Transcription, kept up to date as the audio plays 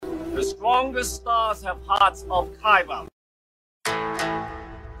The strongest stars have hearts of Kyber.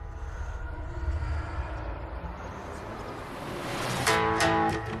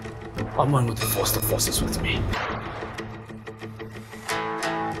 I'm one with the Force is with me.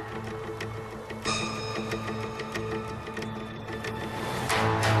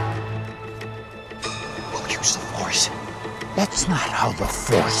 We'll use the Force. That's not how the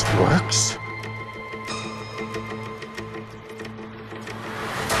Force works.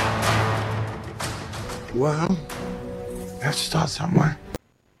 Well, let's start somewhere.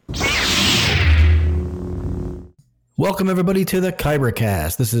 Welcome, everybody, to the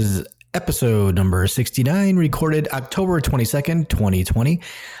Kybercast. This is episode number 69, recorded October 22nd, 2020.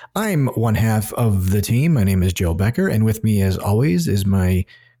 I'm one half of the team. My name is Joe Becker, and with me, as always, is my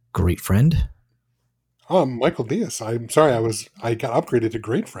great friend. Michael Diaz. I'm sorry, I got upgraded to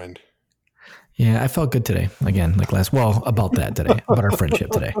great friend. Yeah, I felt good today. Again, like about that today, about our friendship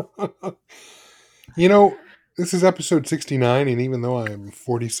today. You know, this is episode 69, and even though I'm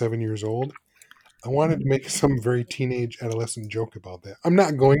 47 years old, I wanted to make some very teenage adolescent joke about that. I'm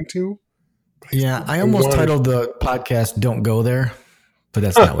not going to. I almost titled the podcast "Don't Go There," but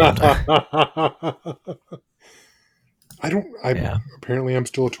that's not what I'm doing. Apparently I'm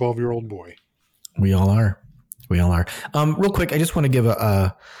still a 12-year-old boy. We all are. Real quick, I just want to give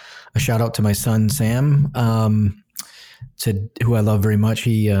a shout out to my son, Sam, who I love very much.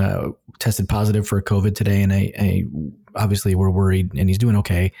 He tested positive for COVID today, and I obviously we're worried, and he's doing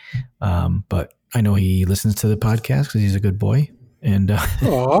okay. But I know he listens to the podcast because he's a good boy. And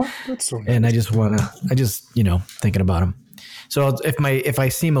that's so nice. And I just thinking about him. So if I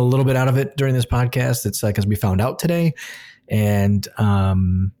seem a little bit out of it during this podcast, it's because we found out today. And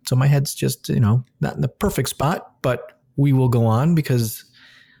so my head's just, not in the perfect spot, but we will go on because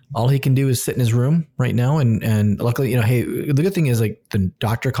all he can do is sit in his room right now. And luckily, hey, the good thing is like the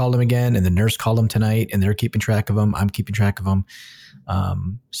doctor called him again and the nurse called him tonight and they're keeping track of him. I'm keeping track of him.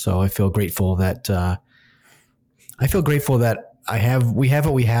 So I feel grateful that we have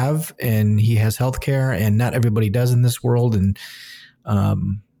what we have and he has healthcare and not everybody does in this world. And,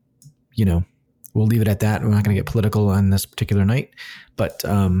 we'll leave it at that. We're not going to get political on this particular night, but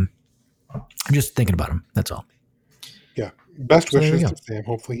I'm just thinking about him. That's all. Yeah. Best wishes to Sam.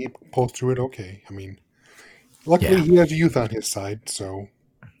 Hopefully he pulls through it okay. I mean, luckily he has youth on his side, so.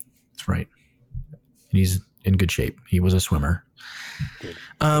 That's right. And he's in good shape. He was a swimmer. Good.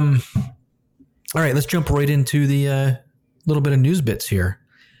 All right, let's jump right into the little bit of news bits here.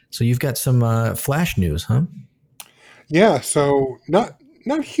 So you've got some Flash news, huh? Yeah, so not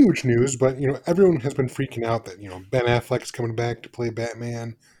huge news, but everyone has been freaking out that Ben Affleck's coming back to play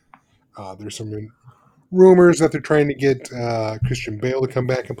Batman. There's some rumors that they're trying to get Christian Bale to come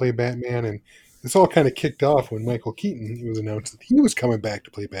back and play Batman, and this all kind of kicked off when Michael Keaton was announced that he was coming back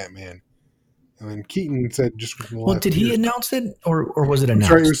to play Batman. And then Keaton said just within the last did he announce it, or was it announced?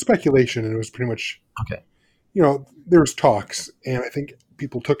 Sorry, it was speculation, and it was pretty much okay. There was talks, and I think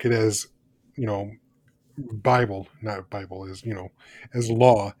people took it as Bible, not Bible, as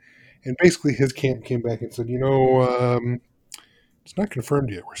law. And basically his camp came back and said, it's not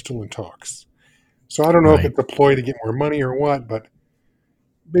confirmed yet. We're still in talks. So I don't know if it's a ploy to get more money or what, but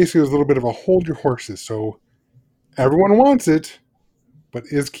basically it was a little bit of a hold your horses. So everyone wants it, but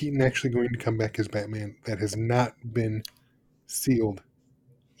is Keaton actually going to come back as Batman? That has not been sealed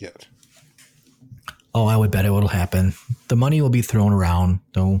yet. Oh, I would bet it will happen. The money will be thrown around.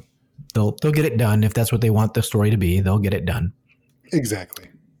 They'll get it done. If that's what they want the story to be, they'll get it done. Exactly.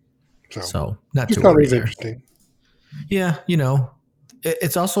 So not too worried there. Interesting. Yeah,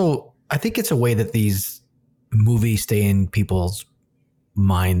 it's also, I think it's a way that these movies stay in people's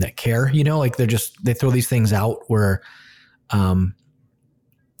mind that care. Like they throw these things out where,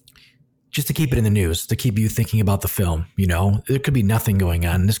 just to keep it in the news, to keep you thinking about the film. There could be nothing going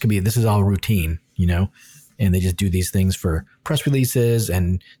on. This is all routine. And they just do these things for press releases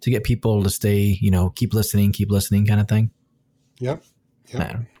and to get people to stay, keep listening kind of thing. Yep.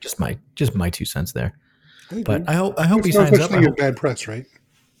 Just my 2 cents there. But I hope it's he signs up. Bad press, right?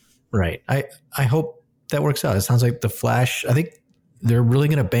 Right. I hope that works out. It sounds like the Flash. I think they're really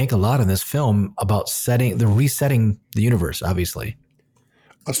going to bank a lot on this film about resetting the universe. Obviously,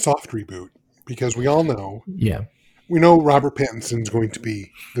 a soft reboot because we all know. Yeah. We know Robert Pattinson's going to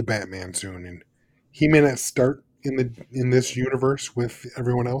be the Batman soon, and he may not start in this universe with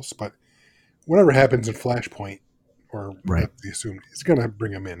everyone else, but whatever happens in Flashpoint, or what they assume, is going to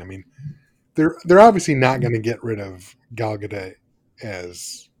bring him in. I mean, they're obviously not going to get rid of Gal Gadot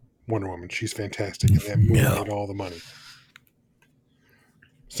as Wonder Woman. She's fantastic, and that movie made all the money.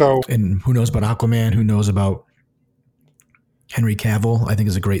 So, and who knows about Aquaman? Who knows about Henry Cavill, I think,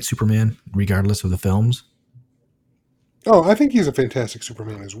 is a great Superman, regardless of the films. Oh, I think he's a fantastic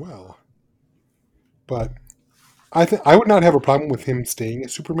Superman as well. But I would not have a problem with him staying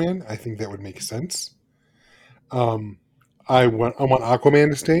as Superman. I think that would make sense. I want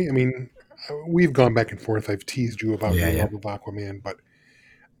Aquaman to stay. I mean, we've gone back and forth. I've teased you about your love of Aquaman, but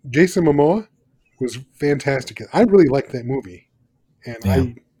Jason Momoa was fantastic. I really liked that movie,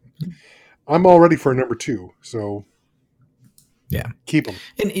 and I'm all ready for a number 2. So keep him.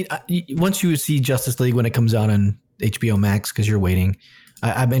 And once you see Justice League when it comes out on HBO Max, because you're waiting,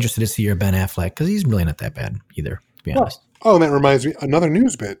 I'm interested to see your Ben Affleck, because he's really not that bad either, to be honest. Oh, and that reminds me, another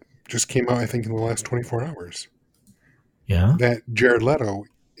news bit just came out, I think, in the last 24 hours. Yeah? That Jared Leto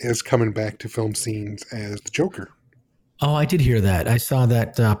is coming back to film scenes as the Joker. Oh, I did hear that. I saw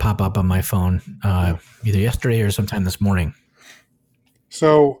that pop up on my phone either yesterday or sometime this morning.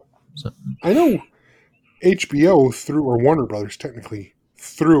 So I know HBO threw, or Warner Brothers technically,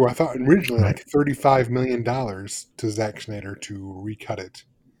 threw, I thought originally like $35 million to Zack Snyder to recut it.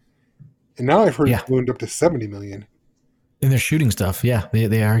 And now I've heard it's ballooned up to $70 million. And they're shooting stuff. Yeah,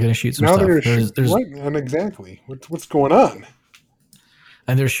 they are going to shoot some stuff. Right, and exactly. What's going on?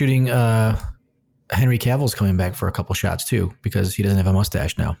 And they're shooting. Henry Cavill's coming back for a couple shots too, because he doesn't have a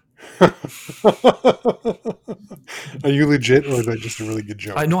mustache now. Are you legit, or is that just a really good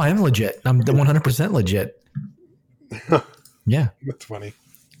joke? No, I am legit. I'm 100% legit. Yeah, that's funny.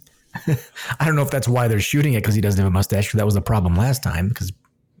 I don't know if that's why they're shooting it, because he doesn't have a mustache. Because that was the problem last time. Because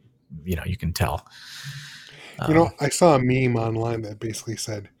you can tell. I saw a meme online that basically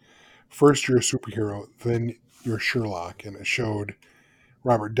said, first you're a superhero, then you're Sherlock. And it showed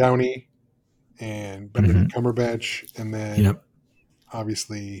Robert Downey and Benedict Cumberbatch, and then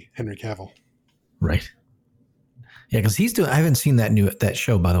obviously Henry Cavill. Right. Yeah, because he's doing. I haven't seen that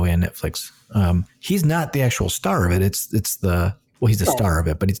show, by the way, on Netflix. He's not the actual star of it. It's he's the star of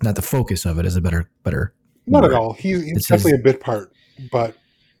it, but he's not the focus of it. Is a better. Not at all. He's definitely a bit part, but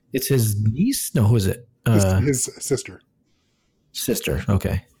it's his niece. No, who is it? His sister. Sister.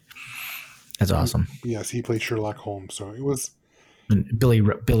 Okay, that's awesome. Yes, he played Sherlock Holmes. So it was. And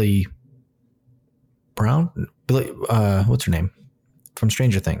Billy Brown. What's her name? From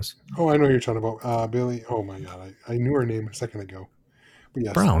Stranger Things. Oh, I know who you're talking about. Billy. Oh my God, I knew her name a second ago. But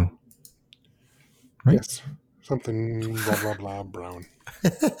yes, Brown. Right? Yes, something blah blah blah Brown.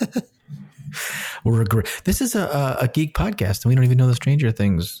 This is a geek podcast, and we don't even know the Stranger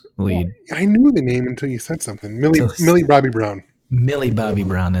Things lead. Well, I knew the name until you said something. Millie Bobby Brown. Millie Bobby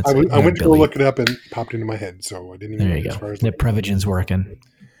Brown. That's I went to go look it up and it popped into my head, so I didn't even. There you go. The Prevagen's working.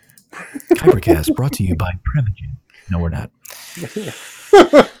 Kybercast brought to you by Prevagen. No, we're not.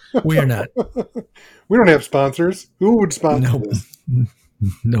 We are not. We don't have sponsors. Who would sponsor this?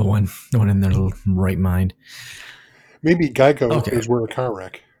 No one in their right mind. Maybe Geico is we're a car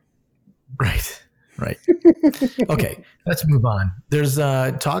wreck. Right. Okay, let's move on. There's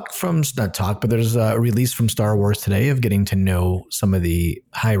there's a release from Star Wars today of getting to know some of the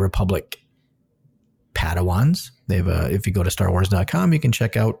High Republic Padawans. They've if you go to StarWars.com, you can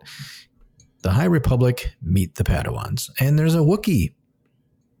check out the High Republic meet the Padawans. And there's a Wookiee.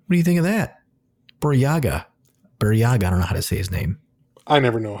 What do you think of that? Buryaga. I don't know how to say his name. I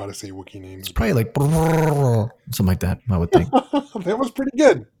never know how to say Wookiee names. It's probably like something like that, I would think. That was pretty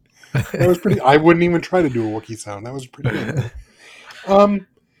good. I wouldn't even try to do a Wookiee sound. That was pretty good.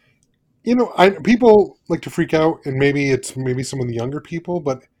 People like to freak out, and maybe some of the younger people,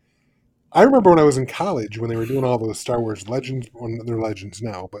 but I remember when I was in college when they were doing all those Star Wars legends. Well, they're legends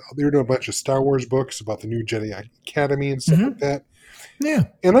now, but they were doing a bunch of Star Wars books about the new Jedi Academy and stuff like that. Yeah.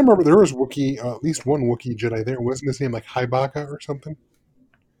 And I remember there was Wookiee, at least one Wookiee Jedi there. Wasn't his name like Haibaka or something?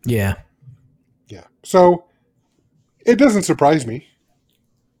 Yeah. Yeah. So it doesn't surprise me.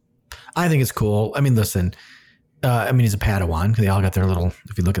 I think it's cool. I mean, listen, he's a Padawan. They all got their little,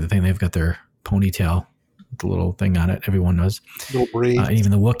 if you look at the thing, they've got their ponytail with the little thing on it. Everyone knows. No braids. And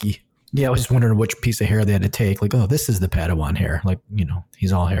even the Wookiee. Yeah, I was just wondering which piece of hair they had to take. Like, oh, this is the Padawan hair. Like,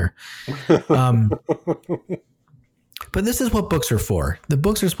 he's all hair. But this is what books are for. The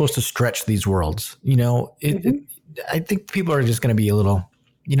books are supposed to stretch these worlds. I think people are just going to be a little,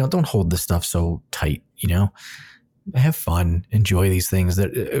 don't hold this stuff so tight, Have fun, enjoy these things.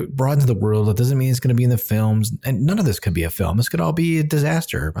 That it broadens the world. It doesn't mean it's going to be in the films, and none of this could be a film. This could all be a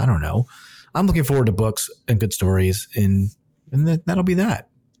disaster. I don't know. I'm looking forward to books and good stories, and that'll be that.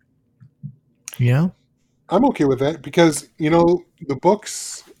 Yeah, I'm okay with that because the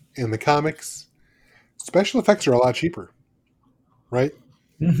books and the comics, special effects are a lot cheaper, right?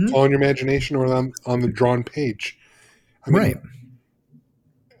 Mm-hmm. It's all in your imagination or on the drawn page. Right.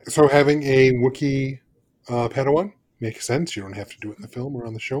 So having a Wookiee Padawan makes sense. You don't have to do it in the film or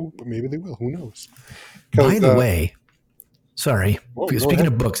on the show, but maybe they will. Who knows? By the way, sorry, go speaking ahead.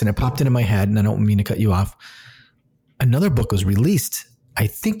 of books, and it popped into my head, and I don't mean to cut you off. Another book was released, I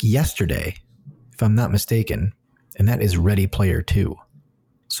think yesterday, if I'm not mistaken, and that is Ready Player 2.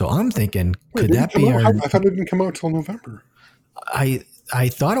 So I'm thinking, Wait, could that be our... I thought it didn't come out till November. I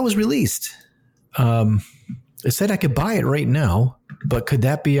thought it was released. It said I could buy it right now, but could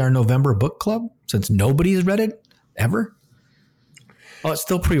that be our November book club since nobody has read it ever? Oh, it's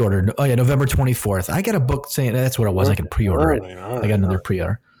still pre-ordered. Oh yeah, November 24th. I got a book saying that's what it was. I could pre-order it. I got another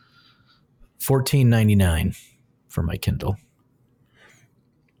pre-order. $14.99 for my Kindle.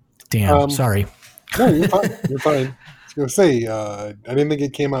 Damn, sorry. No, you're fine. You're fine. I was going to say, I didn't think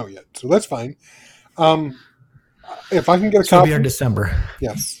it came out yet, so that's fine. If I can get a copy... It'll be our December.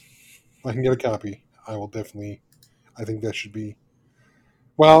 Yes. If I can get a copy, I will definitely... I think that should be...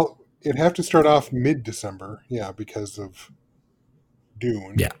 Well, it'd have to start off mid-December, yeah, because of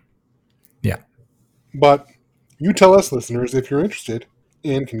Dune. Yeah. Yeah. But you tell us, listeners, if you're interested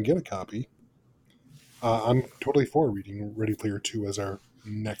and can get a copy. I'm totally for reading Ready Player 2 as our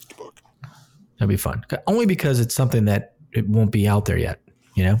next book. That'd be fun. Only because it's something that it won't be out there yet,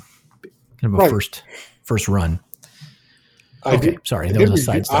 you know? Kind of a first run. Sorry, that was a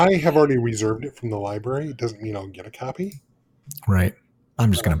side step. I have already reserved it from the library. It doesn't mean I'll get a copy. Right.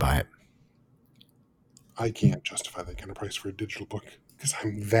 I'm just going to buy it. I can't justify that kind of price for a digital book because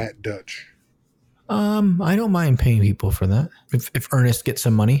I'm that Dutch. I don't mind paying people for that. If Ernest gets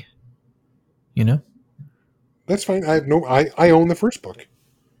some money, you know? That's fine. I own the first book,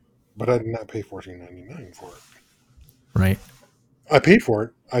 but I did not pay $14.99 for it. Right. I paid for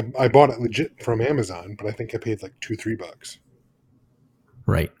it. I bought it legit from Amazon, but I think I paid like $2-3.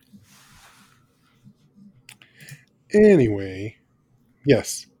 Right. Anyway,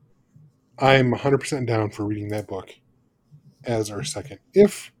 yes, I'm 100% down for reading that book as our second,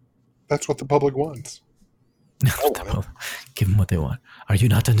 if that's what the public wants. Give them what they want. Are you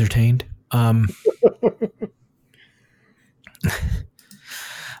not entertained?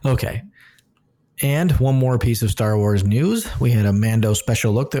 Okay. And one more piece of Star Wars news. We had a Mando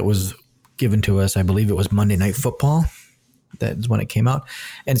special look that was given to us. I believe it was Monday Night Football. That is when it came out.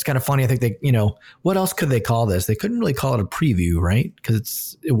 And it's kind of funny. I think they, what else could they call this? They couldn't really call it a preview, right?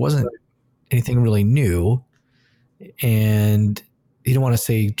 Because it wasn't anything really new. And you don't want to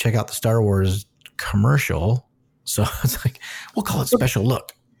say, check out the Star Wars commercial. So it's like, we'll call it special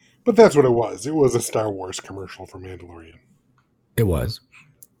look. But that's what it was. It was a Star Wars commercial for Mandalorian. It was.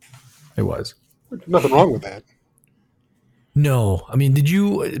 Nothing wrong with that. No. I mean, did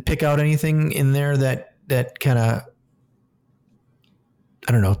you pick out anything in there that kind of,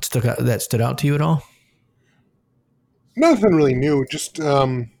 I don't know, stood out to you at all? Nothing really new. Just,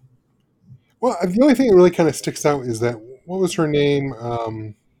 the only thing that really kind of sticks out is that, what was her name?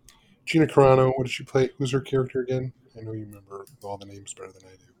 Gina Carano. What did she play? Who's her character again? I know you remember all the names better than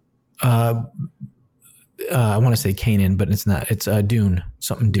I do. I want to say Kanan, but it's not. It's Dune.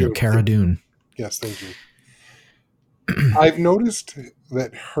 Something Dune. Cara Dune. Yes, thank you. I've noticed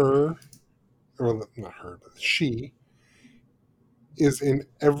that she is in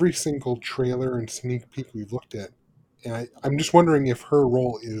every single trailer and sneak peek we've looked at. And I'm just wondering if her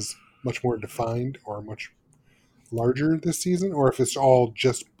role is much more defined or much larger this season, or if it's all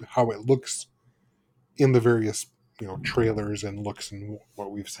just how it looks in the various trailers and looks and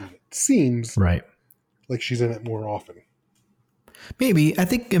what we've seen. It seems right like she's in it more often. Maybe. I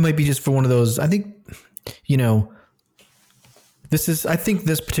think it might be just for one of those. I think, I think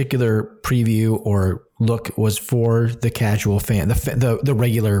this particular preview or look was for the casual fan, the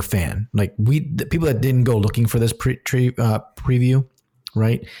regular fan, like the people that didn't go looking for this preview,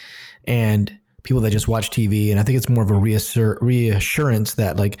 right? And people that just watch TV. And I think it's more of a reassurance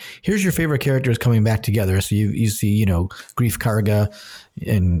that, like, here's your favorite characters coming back together. So you see, Grief Karga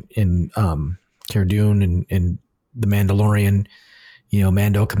and Cara Dune and the Mandalorian.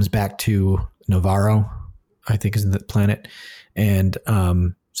 Mando comes back to Navarro, I think is the planet, and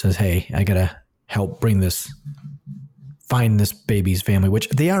says, hey, I got to help find this baby's family, which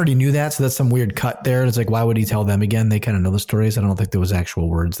they already knew that. So that's some weird cut there. It's like, why would he tell them again? They kind of know the stories. I don't think there was actual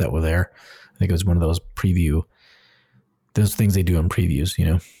words that were there. I think it was one of those things they do in previews,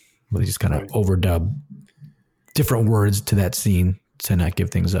 where they just kind of overdub different words to that scene to not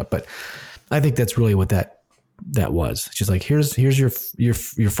give things up. But I think that's really what that was. It's just like, here's your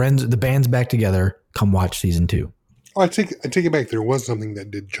friends, the band's back together. Come watch season 2. Oh, I take it back. There was something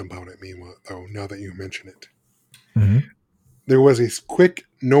that did jump out at me, though, now that you mention it. Mm-hmm. There was a quick,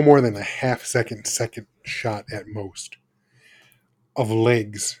 no more than a second shot at most of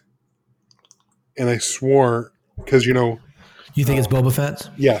legs. And I swore because You think it's Boba Fett's?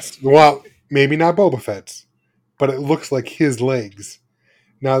 yes, well, maybe not Boba Fett's, but it looks like his legs.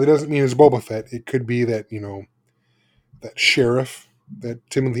 Now that doesn't mean it's Boba Fett. It could be that that sheriff that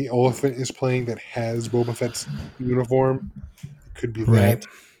Timothy Oliphant is playing that has Boba Fett's uniform. It could be Right. that.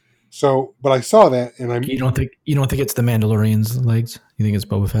 So, but I saw that, and You don't think it's the Mandalorian's legs? You think it's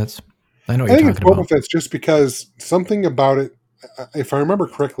Boba Fett's? I know what I you're think it's talking Boba about. Fett's just because something about it. If I remember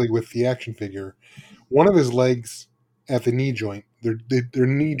correctly, with the action figure, one of his legs at the knee joint, their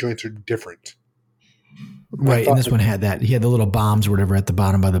knee joints are different. Right, and this one had that. He had the little bombs or whatever at the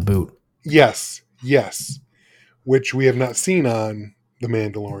bottom by the boot. Yes, which we have not seen on the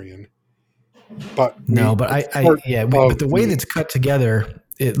Mandalorian. But but the way that's cut together,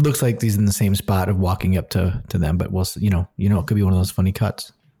 it looks like he's in the same spot of walking up to them. But we'll, it could be one of those funny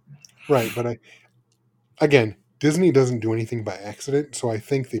cuts. Right, but again, Disney doesn't do anything by accident, so I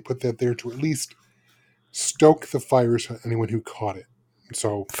think they put that there to at least stoke the fires for anyone who caught it.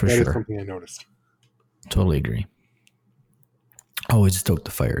 So that is something I noticed. Totally agree. Always stoke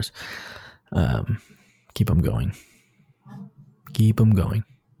the fires. Keep them going. Keep them going.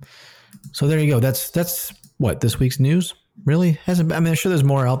 So there you go. That's what this week's news really hasn't. I mean, I'm sure there's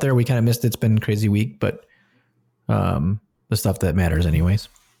more out there. We kind of missed it. It's been a crazy week, but the stuff that matters, anyways.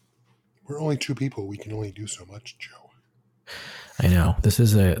 We're only two people. We can only do so much, Joe. I know. This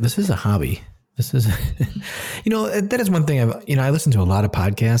is a hobby. This is, that is one thing I listen to a lot of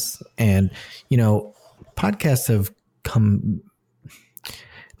podcasts, and podcasts have come.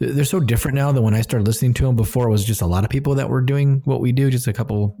 They're so different now than when I started listening to them. Before, it was just a lot of people that were doing what we do, just a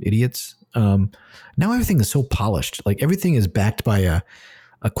couple idiots. Now everything is so polished. Like everything is backed by a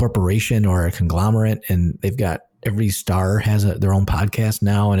corporation or a conglomerate, and they've got every star has their own podcast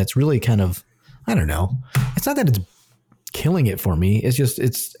now, and it's really kind of, I don't know. It's not that it's killing it for me. It's just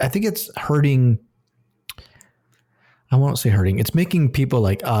I think it's hurting. I won't say hurting. It's making people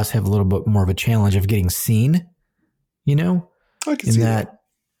like us have a little bit more of a challenge of getting seen. I can see that.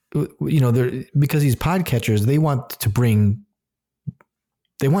 Because these podcatchers, they want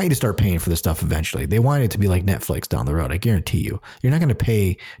you to start paying for this stuff eventually. They want it to be like Netflix down the road. I guarantee you. You're not going to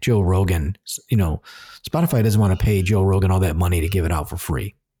pay Joe Rogan. Spotify doesn't want to pay Joe Rogan all that money to give it out for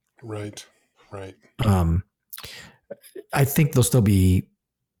free. Right. I think there'll still be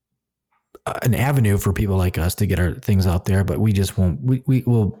an avenue for people like us to get our things out there, but we just won't. We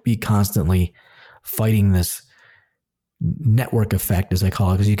will be constantly fighting this network effect, as I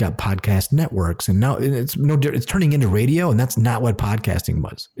call it, because you got podcast networks, and now it's it's turning into radio, and that's not what podcasting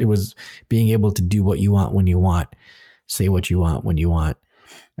was. It was being able to do what you want when you want, say what you want when you want,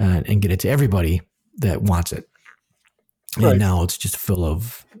 and get it to everybody that wants it. Right. And now it's just full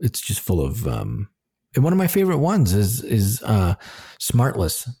of. And one of my favorite ones is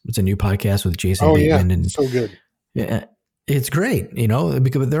Smartless. It's a new podcast with Jason Bateman, and so good. Yeah. It's great,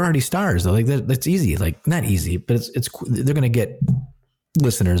 because they're already stars. Like that's easy, like not easy, but it's they're going to get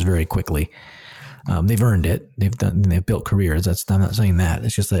listeners very quickly. They've earned it. They've built careers. I'm not saying that.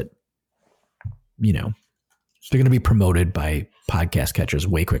 It's just that, they're going to be promoted by podcast catchers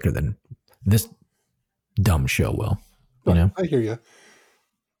way quicker than this dumb show will. I hear you.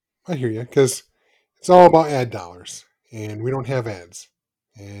 Because it's all about ad dollars, and we don't have ads.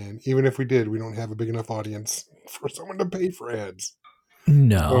 And even if we did, we don't have a big enough audience for someone to pay for ads.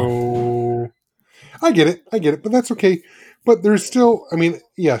 No. So I get it, but that's okay. But there's still,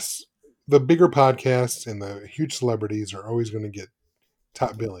 yes, the bigger podcasts and the huge celebrities are always going to get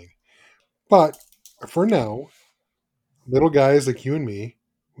top billing. But for now, little guys like you and me,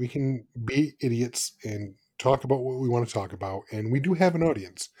 we can be idiots and talk about what we want to talk about. And we do have an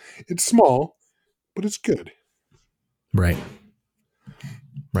audience. It's small, but it's good. Right.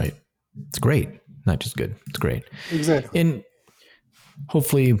 It's great. Not just good. It's great. Exactly. And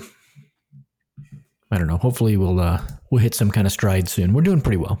hopefully, I don't know. Hopefully we'll hit some kind of stride soon. We're doing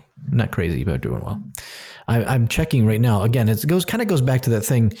pretty well. Not crazy, but doing well. I'm checking right now. Again, it goes back to that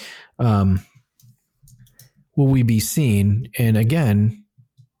thing. Will we be seen? And again,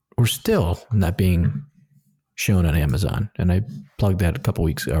 we're still not being shown on Amazon. And I plugged that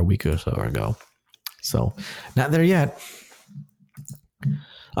a week or so ago. So not there yet.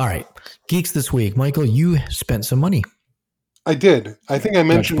 All right. Geeks this week. Michael, you spent some money. I did. I think I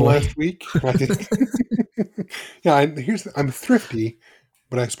mentioned last week. I did. Yeah, I'm thrifty,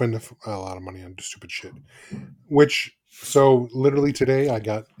 but I spend a lot of money on stupid shit. So literally today I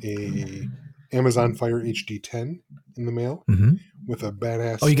got a Amazon Fire HD10 in the mail with a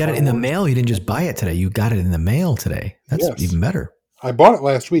badass. Oh, you got it in the mail? You didn't just buy it today. You got it in the mail today. That's even better. I bought it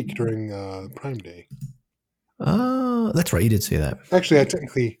last week during Prime Day. Oh, that's right. You did say that. Actually, I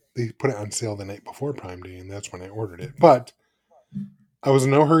technically they put it on sale the night before Prime Day, and that's when I ordered it. But I was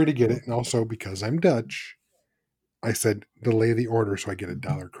in no hurry to get it, and also because I'm Dutch, I said delay the order so I get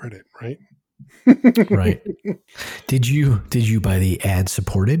 $1 credit, right? Right. Did you buy the ad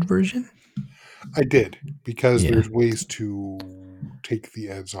supported version? I did, because Yeah. there's ways to take the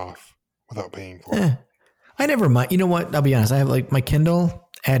ads off without paying for it. I never mind. You know what? I'll be honest. I have like my Kindle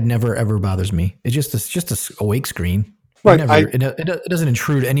ad never ever bothers me. It's just a awake screen. Right. It doesn't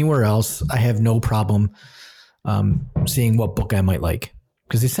intrude anywhere else. I have no problem seeing what book I might like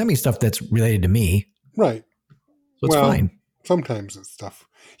because they send me stuff that's related to me. Right. So it's fine. Sometimes it's stuff.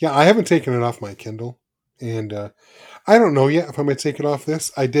 Yeah, I haven't taken it off my Kindle, and I don't know yet if I'm going to take it off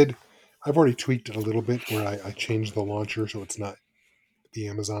this. I've already tweaked it a little bit where I changed the launcher so it's not the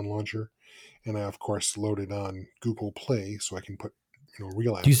Amazon launcher, and I of course loaded on Google Play so I can put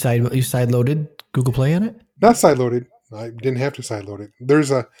real apps. You side loaded Google Play on it? Not side loaded. I didn't have to side load it.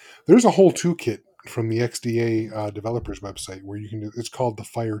 There's a whole toolkit from the XDA developers website where you can do. It's called the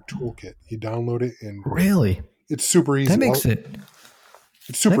Fire Toolkit. You download it and really, it's super easy. That makes it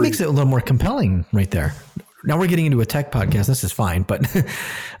a little more compelling right there. Now we're getting into a tech podcast. This is fine, but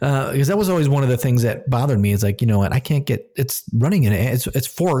because that was always one of the things that bothered me is like, you know what, I can't get it's running in it's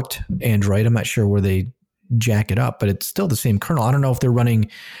forked Android. I'm not sure where they jack it up, but it's still the same kernel. I don't know if they're running.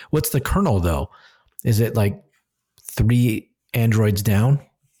 What's the kernel though? Is it like 3 Androids down?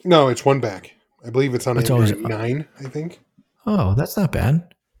 No, it's 1 back. I believe it's on Android 9, I think. Oh, that's not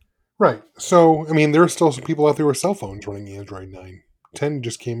bad. Right. So, I mean, there are still some people out there with cell phones running Android 9. 10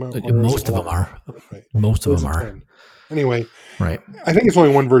 just came out. Most of them are. Right. Most of them are. 10. Anyway, right. I think it's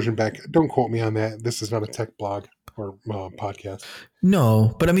only 1 version back. Don't quote me on that. This is not a tech blog or podcast.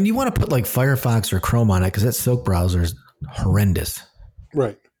 No, but I mean, you want to put like Firefox or Chrome on it because that Silk browser is horrendous.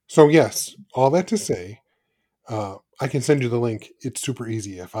 Right. So, yes, all that to say, I can send you the link. It's super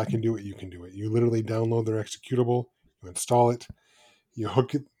easy. If I can do it, you can do it. You literally download their executable, you install it, you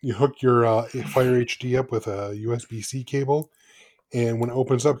hook your Fire HD up with a USB-C cable, and when it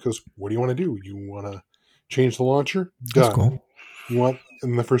opens up, it goes, "What do you want to do? You want to change the launcher?" Done. That's cool.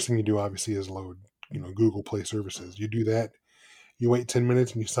 And the first thing you do, obviously, is load Google Play services. You do that. You wait 10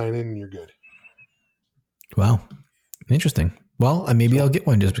 minutes and you sign in, and you're good. Wow, interesting. Well, maybe I'll get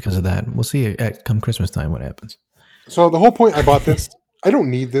one just because of that. We'll see come Christmas time what happens. So the whole point I bought this, I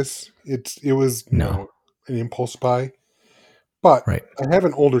don't need this. It was an impulse buy, but I have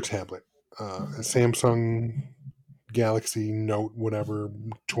an older tablet, a Samsung Galaxy Note, whatever,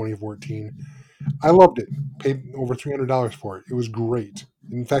 2014. I loved it. Paid over $300 for it. It was great.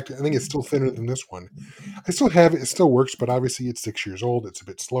 In fact, I think it's still thinner than this one. I still have it. It still works, but obviously it's 6 years old. It's a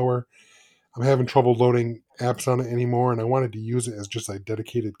bit slower. I'm having trouble loading apps on it anymore, and I wanted to use it as just a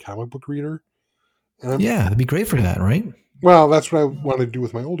dedicated comic book reader. Yeah, it'd be great for that, right? Well, that's what I wanted to do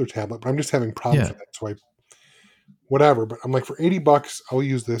with my older tablet, but I'm just having problems with it. So whatever. But I'm like, for $80, I'll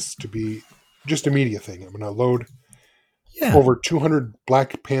use this to be just a media thing. I'm going to load over 200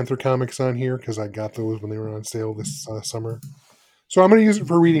 Black Panther comics on here because I got those when they were on sale this summer. So I'm going to use it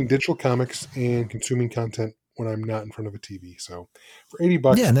for reading digital comics and consuming content when I'm not in front of a TV. So for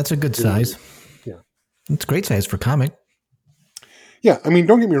 $80, yeah, and that's a good size. Yeah, it's a great size for comic. Yeah, I mean,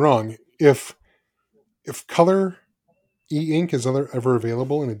 don't get me wrong. If color e-ink is ever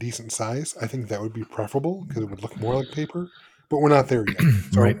available in a decent size, I think that would be preferable because it would look more like paper. But we're not there yet,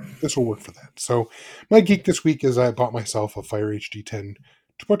 so this will work for that. So my geek this week is I bought myself a Fire HD 10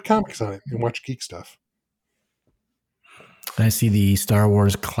 to put comics on it and watch geek stuff. I see the Star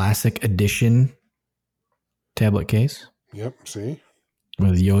Wars Classic Edition tablet case. Yep, see?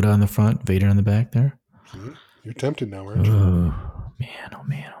 With Yoda on the front, Vader on the back there. See? You're tempted now, aren't you? Oh, man.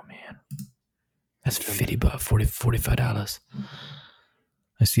 That's $45.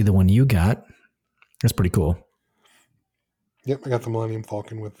 I see the one you got. That's pretty cool. Yep, I got the Millennium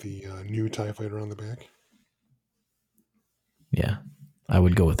Falcon with the new TIE Fighter on the back. Yeah, I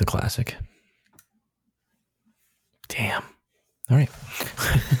would go with the classic. Damn. All right.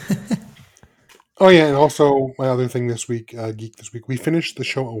 Oh, yeah, and also my other thing this week, geek this week, we finished the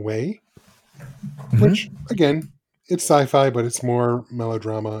show Away, which, again, it's sci-fi, but it's more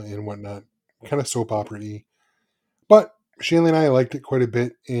melodrama and whatnot, kind of soap opera-y. But Shaylee and I liked it quite a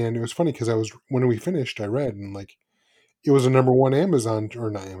bit, and it was funny because when we finished, I read, and it was a number one number one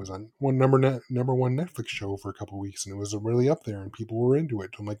Netflix show for a couple of weeks, and it was really up there, and people were into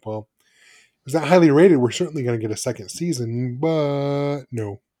it. I'm like, well, it was that highly rated. We're certainly going to get a second season, but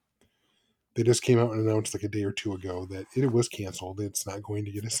no. They just came out and announced like a day or two ago that it was canceled. It's not going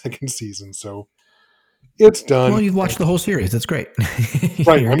to get a second season, so it's done. Well, you've watched the whole series. That's great.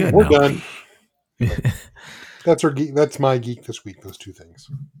 Right, we're done. That's our geek. That's my geek this week. Those two things.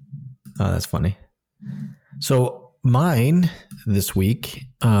 Oh, that's funny. So mine this week,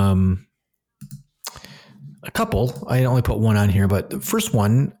 a couple. I only put one on here, but the first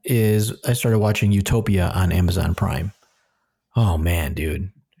one is I started watching Utopia on Amazon Prime. Oh man,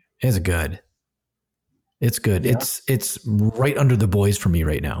 dude, it's good. It's good. Yeah. It's right under The Boys for me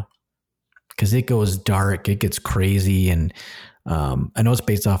right now because it goes dark, it gets crazy, and I know it's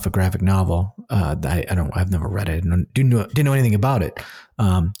based off a graphic novel. I've never read it and didn't know anything about it.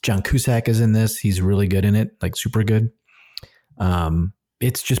 John Cusack is in this. He's really good in it, like super good.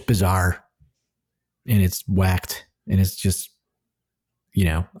 It's just bizarre and it's whacked and it's just,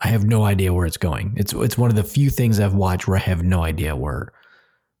 I have no idea where it's going. It's one of the few things I've watched where I have no idea where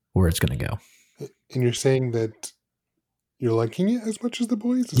it's going to go. And you're saying that you're liking it as much as The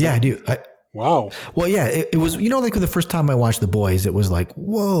Boys? I do. Wow. Well, yeah, it was, like the first time I watched The Boys, it was like,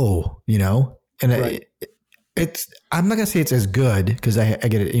 whoa, and Right. I'm not going to say it's as good because I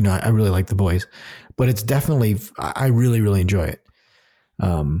get it. I really like The Boys, but it's definitely, I really, really enjoy it.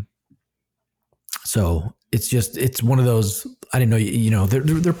 So it's one of those, I didn't know,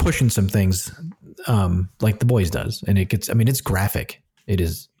 they're pushing some things, like The Boys does. And it's graphic. It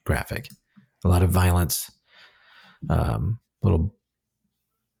is graphic, a lot of violence, little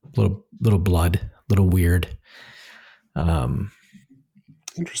blood, little weird.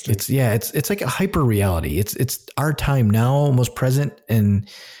 Interesting. It's like a hyper reality. It's our time now, almost present. And,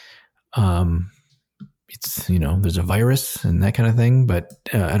 it's, there's a virus and that kind of thing, but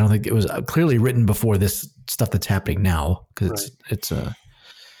I don't think it was clearly written before this stuff that's happening now. Cause it's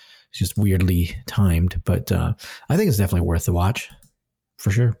just weirdly timed, but I think it's definitely worth the watch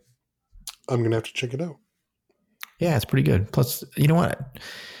for sure. I'm going to have to check it out. Yeah, it's pretty good. Plus, you know what?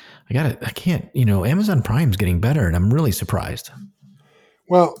 I can't, Amazon Prime's getting better and I'm really surprised.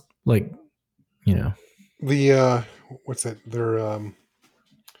 Well, the, what's that? The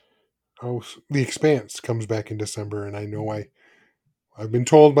Expanse comes back in December, and I know I've been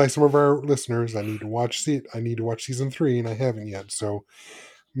told by some of our listeners I need to watch season 3, and I haven't yet. So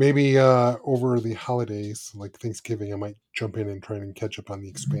maybe over the holidays, like Thanksgiving, I might jump in and try and catch up on The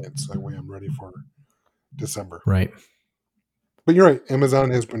Expanse. That way I'm ready for December. Right. But you're right.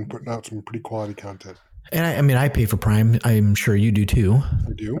 Amazon has been putting out some pretty quality content. And I pay for Prime. I'm sure you do too.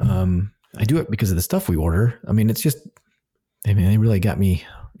 I do. I do it because of the stuff we order. It's just, they really got me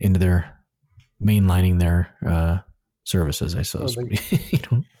into their mainlining their services, I suppose.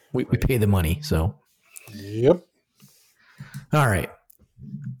 We pay the money. So. Yep. All right.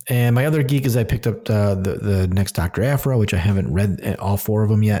 And my other geek is I picked up the next Dr. Aphra, which I haven't read all 4 of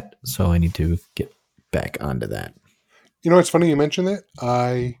them yet. So I need to get back onto that. It's funny you mentioned that.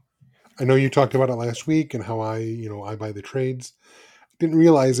 I know you talked about it last week and how I buy the trades. Didn't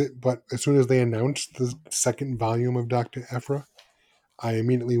realize it, but as soon as they announced the second volume of Dr. Aphra, I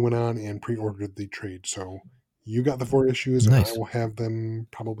immediately went on and pre-ordered the trade. So you got the 4 issues, Nice. and I will have them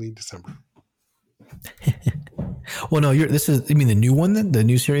probably December. Well, no, you mean the new one, then? The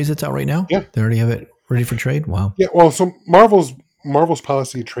new series that's out right now? Yeah. They already have it ready for trade? Wow. Yeah, well, so Marvel's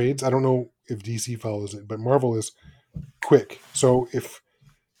policy of trades, I don't know if DC follows it, but Marvel is quick. So if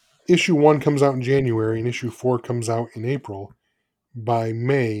issue 1 comes out in January and issue 4 comes out in April, by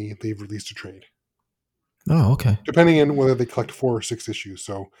May, they've released a trade. Oh, okay. Depending on whether they collect 4 or 6 issues.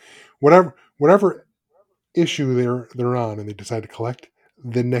 So whatever issue they're on and they decide to collect,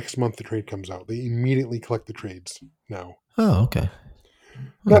 the next month the trade comes out. They immediately collect the trades now. Oh, okay.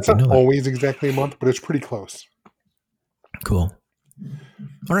 That's not always exactly a month, but it's pretty close. Cool.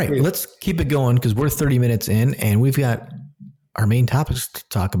 All right, let's keep it going because we're 30 minutes in and we've got our main topics to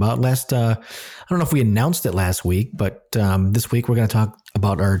talk about. I don't know if we announced it last week, but this week we're going to talk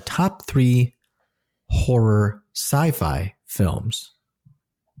about our top 3 horror sci-fi films.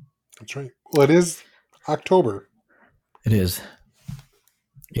 That's right. Well, it is October. It is.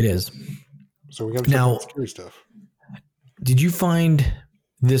 So we got to talk about scary stuff. Did you find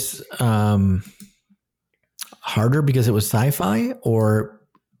this harder because it was sci-fi or,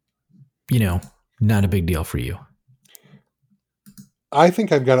 not a big deal for you? I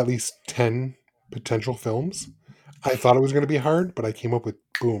think I've got at least 10 potential films. I thought it was going to be hard, but I came up with,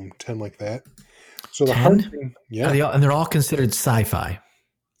 10 like that. So the 10? hard thing, yeah. And they're all considered sci-fi.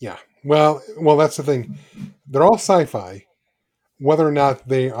 Yeah. Well, that's the thing. They're all sci-fi. Whether or not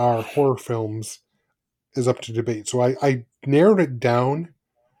they are horror films is up to debate. So I narrowed it down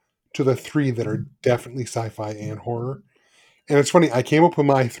to the 3 that are definitely sci-fi and horror. And it's funny, I came up with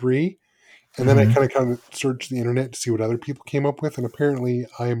my 3, and then I kind of searched the internet to see what other people came up with, and apparently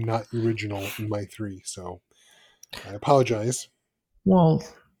I am not original in my 3. So I apologize. Well,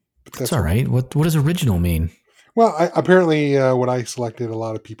 that's all right. What does original mean? Well, apparently, what I selected, a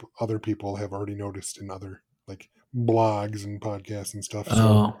lot of other people have already noticed in other like blogs and podcasts and stuff. So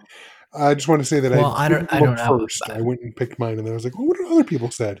Oh, I just want to say that well, I didn't I look don't know. first. I went and picked mine, and then I was like, well, what do other people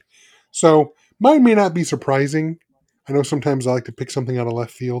said? So mine may not be surprising. I know sometimes I like to pick something out of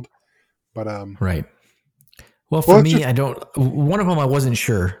left field, but Right. Well, for well, let's me, just I don't. One of them I wasn't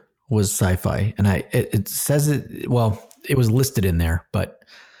sure was Sci-Fi, and it says it. Well, it was listed in there, but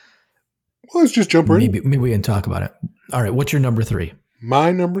let's just jump right in. maybe we can talk about it. All right, what's your number 3?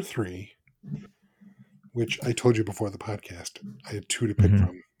 My number 3, which I told you before the podcast, I had 2 to pick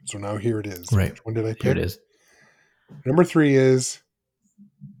from. So now here it is. Right. Which one did I pick? Here it is. Number 3 is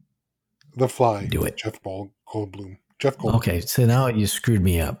The Fly. Do it. Jeff Goldblum. Jeff Goldblum. Okay, so now you screwed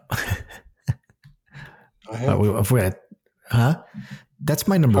me up. I have. If we had, huh? That's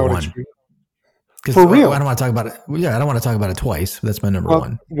my number How would I 1. screw- 'Cause For real? I don't want to talk about it. Yeah, I don't want to talk about it twice. But that's my number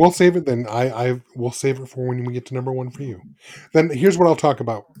 1. We'll save it then. We'll save it for when we get to number 1 for you. Then here's what I'll talk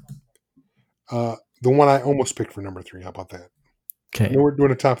about. The one I almost picked for number 3. How about that? Okay. I know we're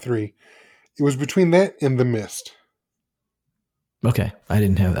doing a top 3. It was between that and The Mist. Okay. I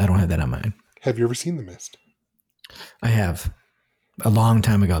don't have that on mine. Have you ever seen The Mist? I have a long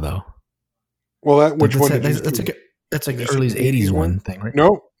time ago though. Well, which one? That's like the early 80s one thing, right?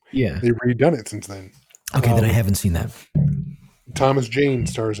 No. Yeah. They've redone it since then. Okay, then I haven't seen that. Thomas Jane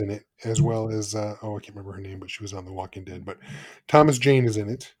stars in it, as well as I can't remember her name, but she was on The Walking Dead. But Thomas Jane is in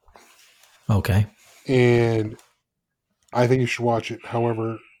it. Okay. And I think you should watch it.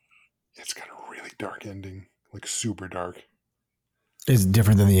 However, it's got a really dark ending, like super dark. Is it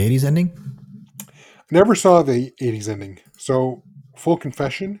different than the 80s ending? Never saw the 80s ending. So, full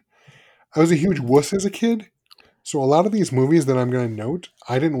confession, I was a huge wuss as a kid. So, a lot of these movies that I'm going to note,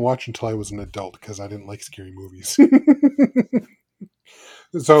 I didn't watch until I was an adult because I didn't like scary movies.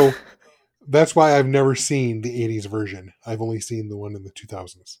 So, that's why I've never seen the 80s version. I've only seen the one in the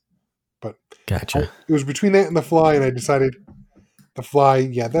 2000s. But Gotcha. it was between that and The Fly, and I decided The Fly,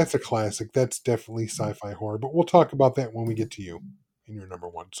 yeah, that's a classic. That's definitely sci-fi horror. But we'll talk about that when we get to you in your number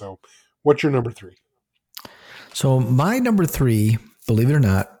 1. So, what's your number 3? So my number 3, believe it or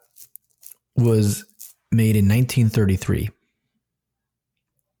not, was made in 1933.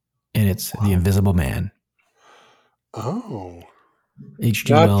 And it's The Invisible Man. Oh.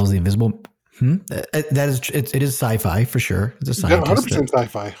 H.G. Wells, The Invisible. That is, it is sci-fi for sure. It's a scientist. 100%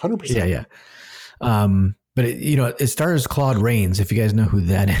 sci-fi. 100%. Yeah. But it stars Claude Rains. If you guys know who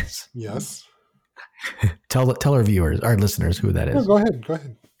that is, Yes. tell our viewers, our listeners, who that is. No, go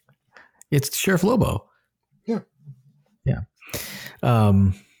ahead. It's Sheriff Lobo. Yeah.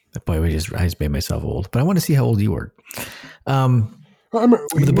 Boy, I just made myself old, but I want to see how old you were. I remember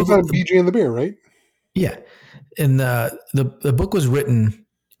he was on BJ and the Bear, right? Yeah. And the book was written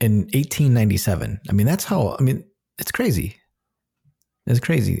in 1897. I mean, it's crazy. It's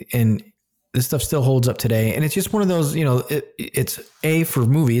crazy. And this stuff still holds up today. And it's just one of those, it's for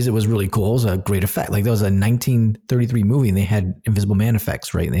movies. It was really cool. It was a great effect. Like that was a 1933 movie and they had Invisible Man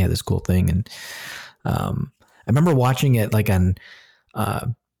effects, right? And they had this cool thing. And I remember watching it like on,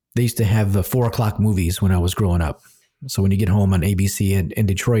 they used to have the 4:00 movies when I was growing up. So when you get home on ABC in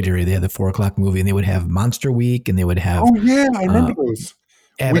Detroit area, they had the 4:00 movie and they would have Monster Week and they would have, I remember those.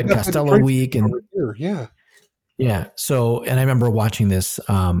 Abbott and Costello Week. And yeah. So, and I remember watching this,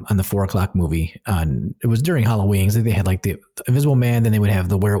 on the 4:00 movie it was during Halloween. So they had like the Invisible Man, then they would have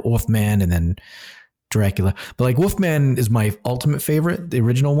the Werewolf Man and then Dracula. But like Wolfman is my ultimate favorite, the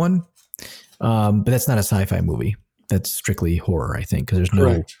original one. But that's not a sci-fi movie. That's strictly horror, I think, because there's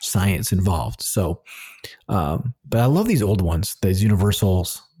no science involved. So, but I love these old ones. These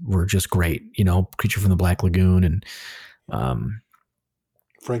Universals were just great. Creature from the Black Lagoon and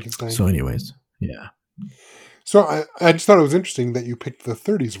Frankenstein. So, anyways, yeah. So I just thought it was interesting that you picked the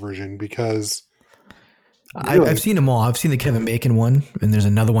 30s version because I've seen them all. I've seen the Kevin Bacon one, and there's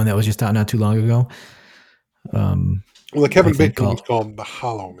another one that was just out not too long ago. Well, the Kevin Bacon was called The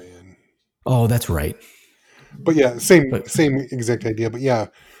Hollow Man. Oh, that's right. But yeah, same exact idea. But yeah,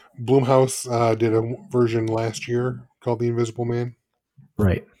 Blumhouse did a version last year called The Invisible Man.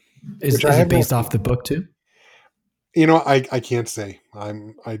 Right. Is it based off the book too? I can't say. I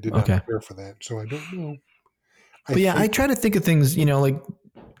did not prepare for that, so I don't know. I try to think of things, films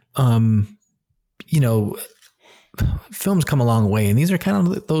come a long way, and these are kind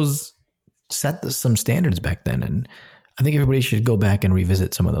of those set some standards back then, and I think everybody should go back and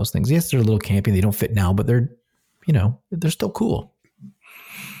revisit some of those things. Yes, they're a little campy; they don't fit now, but they're still cool.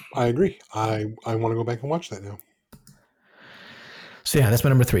 I agree. I want to go back and watch that now. So yeah, that's my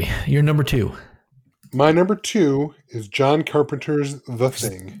number 3. Your number 2. My number 2 is John Carpenter's The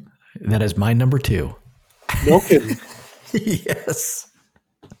Thing. That is my number 2. No kidding. Yes.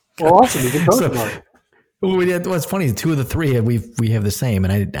 Well, awesome. We can talk So- about it. What's funny, 2 of the 3 we have the same,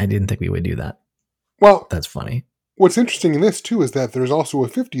 and I didn't think we would do that. Well, That's funny. what's interesting in this too is that there's also a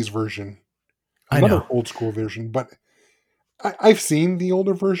 50s version, I another know. old school version, but I've seen the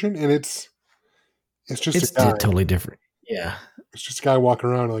older version, and it's just It's a guy. totally different. Yeah. It's just a guy walking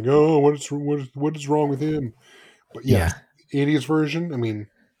around like, oh, what is wrong with him? But yes, Yeah. 80s version. I mean,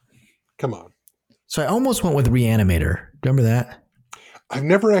 come on. So I almost went with Reanimator. Remember that? I've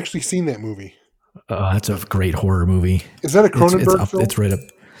never actually seen that movie. Oh, that's a great horror movie. Is that a Cronenberg film? It's right up.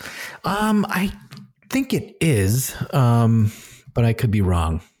 I think it is, but I could be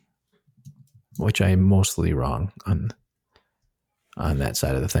wrong. Which I'm mostly wrong on that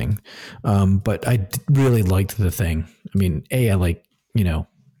side of the thing. But I really liked The Thing. I mean, I like,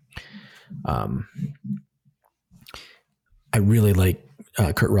 I really like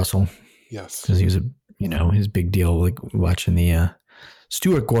Kurt Russell. Yes. Because he was his big deal. Like watching the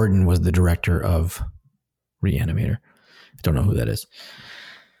Stuart Gordon was the director of Reanimator. I don't know who that is.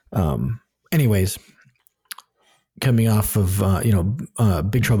 Anyways, coming off of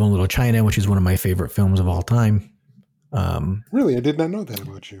Big Trouble in Little China, which is one of my favorite films of all time. Really, I did not know that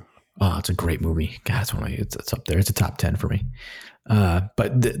about you. Oh, it's a great movie. God, it's up there. It's a top 10 for me.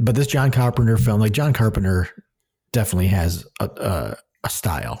 But this John Carpenter film, like John Carpenter, definitely has a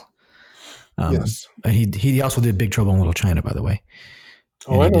style. Yes, and he also did Big Trouble in Little China, by the way.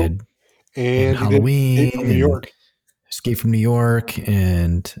 Oh, I know. Did, and Halloween, Escape from New York. Escape from New York,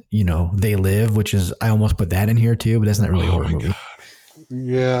 and They Live, which is, I almost put that in here too, but that's not really a horror movie. God.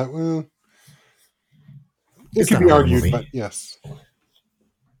 Yeah, well, it It's could not a be horror argued, movie. but yes.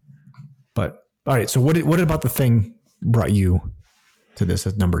 But all right, so what about The Thing brought you to this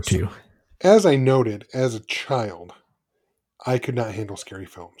as number 2? As I noted, as a child, I could not handle scary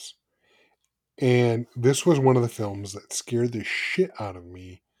films. And this was one of the films that scared the shit out of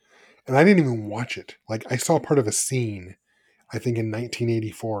me. And I didn't even watch it. Like, I saw part of a scene, I think in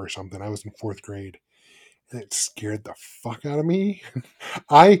 1984 or something. I was in 4th grade. And it scared the fuck out of me.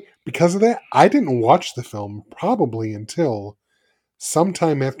 Because of that, I didn't watch the film probably until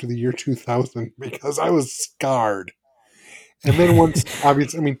sometime after the year 2000 because I was scarred. And then once,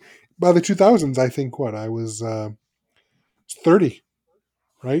 obviously, I mean, by the 2000s, I think I was 30,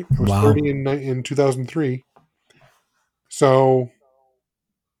 right? I was Wow. 30 in 2003. So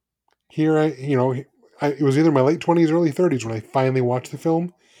here it was either my late 20s, early 30s when I finally watched the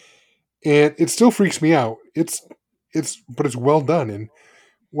film, and it still freaks me out. But it's well done, and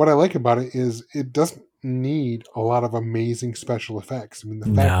what I like about it is it doesn't need a lot of amazing special effects. I mean,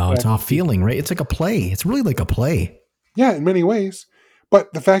 it's all feeling, right? It's like a play. It's really like a play. Yeah, in many ways.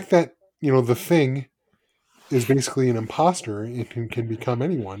 But the fact that The Thing is basically an imposter and can become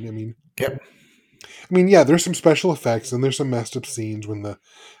anyone. I mean, Yep. Yeah, there's some special effects and there's some messed up scenes when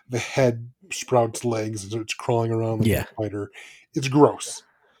the head sprouts legs and it's crawling around like a spider. It's gross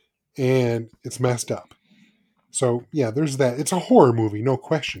and it's messed up. So yeah, there's that. It's a horror movie, no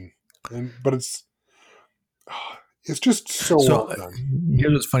question. But it's just so well done.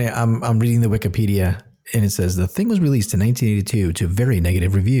 Here's what's funny. I'm reading the Wikipedia and it says The Thing was released in 1982 to very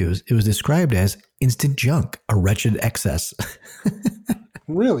negative reviews. It was described as instant junk, a wretched excess.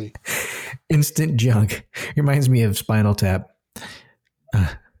 Really? Instant junk. It reminds me of Spinal Tap.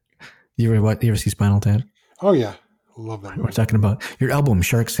 You ever see Spinal Tap? Oh yeah, love that. We're talking about your album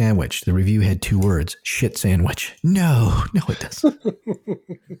Shark Sandwich. The review had 2 words: shit sandwich. No, it doesn't.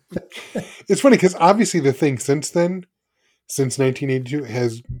 It's funny because obviously The Thing since 1982,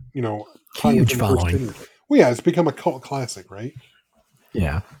 has huge following. Well, yeah, it's become a cult classic, right?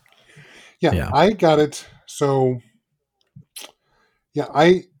 Yeah. I got it. So yeah,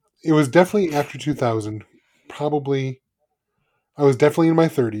 it was definitely after 2000. Probably, I was definitely in my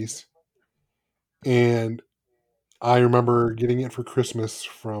 30s, and I remember getting it for Christmas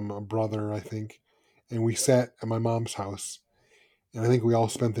from a brother, I think, and we sat at my mom's house, and I think we all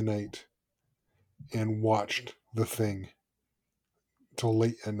spent the night and watched The Thing till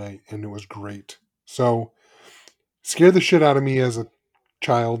late at night, and it was great. So, scared the shit out of me as a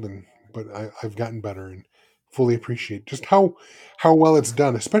child, but I've gotten better and fully appreciate just how well it's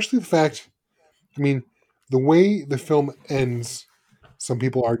done, especially the fact, I mean, the way the film ends, some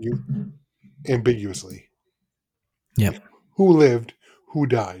people argue ambiguously. Yep. Who lived, who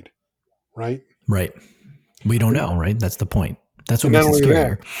died, right? Right. We don't know, right? That's the point. That's what makes it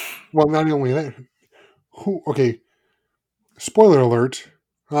scarier. Well, not only that, spoiler alert,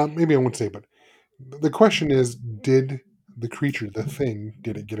 maybe I won't say, but the question is, did the creature, The Thing,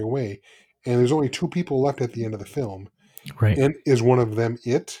 did it get away? And there's only 2 people left at the end of the film. Right. And is one of them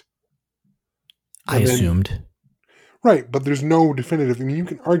it? I assumed. Right, but there's no definitive. I mean, you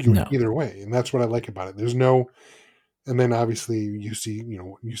can argue No. it either way, and that's what I like about it. There's no, and then obviously you see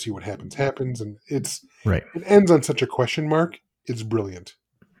what happens, and it ends on such a question mark. It's brilliant.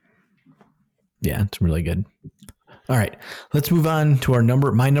 Yeah, it's really good. All right, let's move on to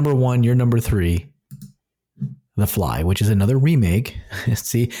my number one, your number three, The Fly, which is another remake.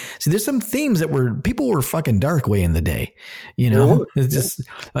 see, there's some themes that people were fucking dark way in the day. It's just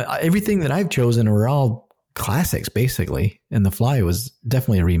everything that I've chosen are all classics basically, and The Fly was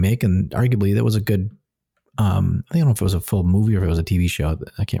definitely a remake, and arguably that was a good. I don't know if it was a full movie or if it was a TV show.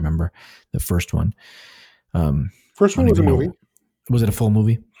 I can't remember the first one. First one was a movie. Was it a full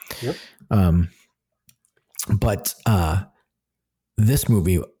movie? Yep. But this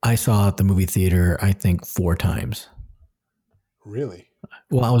movie I saw at the movie theater, I think 4 times. Really?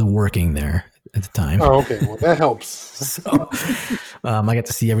 Well, I was working there at the time. Oh, okay. Well, that helps. So, I got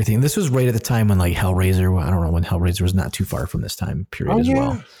to see everything. This was right at the time when like Hellraiser, I don't know when Hellraiser was not too far from this time period as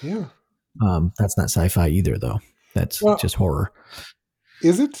well. Yeah. That's not sci-fi either though. That's just horror.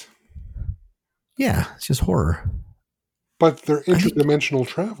 Is it? Yeah, it's just horror. But they're interdimensional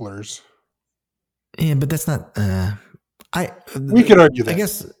travelers. Yeah, but that's not. We could argue that. I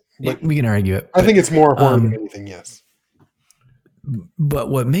guess we can argue it. I think it's more horror than anything. Yes. But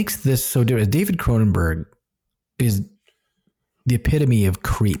what makes this so different? David Cronenberg is the epitome of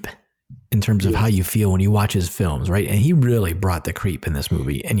creep in terms of how you feel when you watch his films, right? And he really brought the creep in this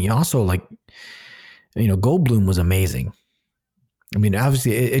movie. And he also Goldblum was amazing. I mean,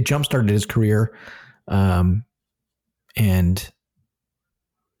 obviously, it jump-started his career, and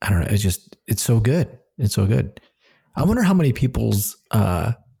I don't know. It's so good. It's so good. I wonder how many people's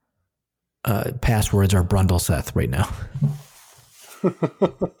passwords are Brundle Seth right now.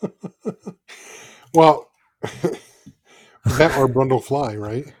 Well, that or Brundle Fly,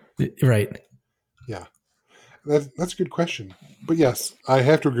 right? Right. Yeah, that's a good question. But yes, I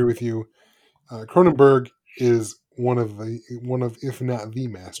have to agree with you. Cronenberg is one of, if not the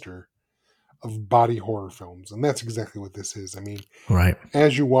master of body horror films, and that's exactly what this is. I mean, right.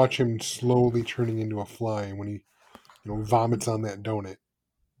 As you watch him slowly turning into a fly when he, vomits on that donut.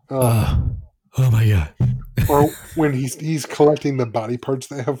 Oh my God. Or when he's collecting the body parts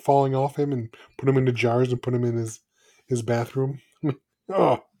that have falling off him and put them into jars and put them in his bathroom.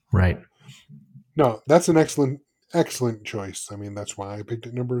 Oh, right. No, that's an excellent choice. I mean, that's why I picked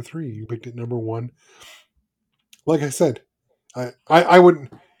it number 3. You picked it number 1. Like I said, I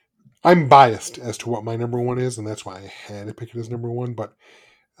wouldn't. I'm biased as to what my number 1 is, and that's why I had to pick it as number 1. But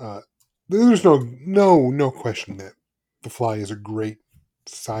there's no question that The Fly is a great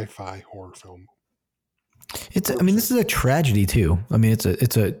sci-fi horror film. I mean, this is a tragedy too. I mean,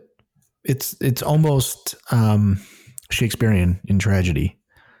 it's almost Shakespearean in tragedy.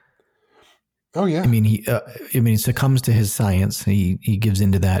 Oh yeah. I mean, he succumbs to his science. He gives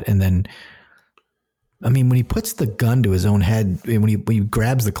into that, and then, I mean, when he puts the gun to his own head, when he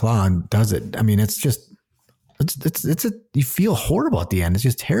grabs the claw and does it, I mean, it's you feel horrible at the end. It's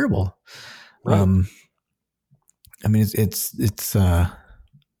just terrible. Right. I mean,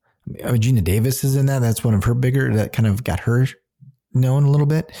 Gina Davis is in that. That's one of her bigger, that kind of got her known a little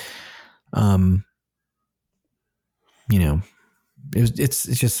bit.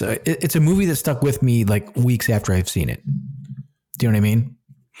 It's a movie that stuck with me like weeks after I've seen it. Do you know what I mean?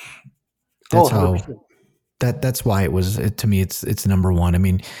 That's why it was, to me, it's number 1. I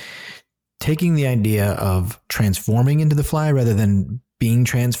mean, taking the idea of transforming into the fly rather than being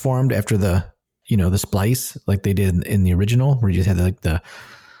transformed after the splice like they did in the original, where you just had like the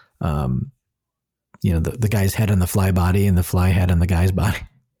guy's head on the fly body and the fly head on the guy's body,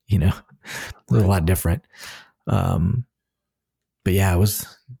 it was a lot different. But yeah, it was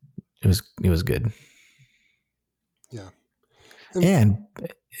good. Yeah. And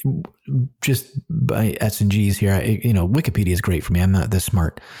just by S and G's here, Wikipedia is great for me. I'm not this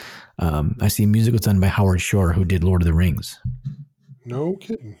smart. I see music was done by Howard Shore, who did Lord of the Rings. No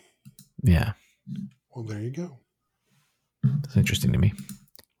kidding. Yeah. Well, there you go. It's interesting to me.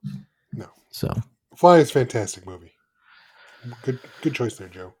 No. So Fly is a fantastic movie. Good choice there,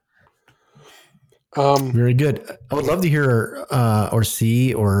 Joe. Very good. I would love to hear or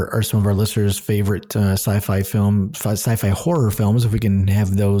see or some of our listeners' favorite sci-fi horror films. If we can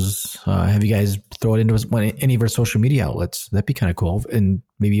have those, have you guys throw it into any of our social media outlets. That'd be kind of cool. And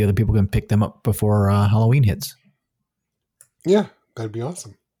maybe other people can pick them up before Halloween hits. Yeah, that'd be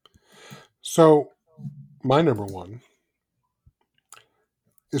awesome. So my number 1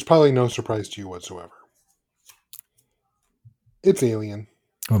 is probably no surprise to you whatsoever. It's Alien.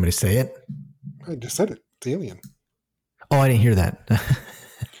 Want me to say it? I just said it. It's Alien. Oh, I didn't hear that.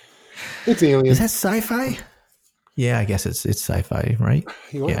 It's Is Alien. that sci-fi? Yeah, I guess it's sci-fi, right?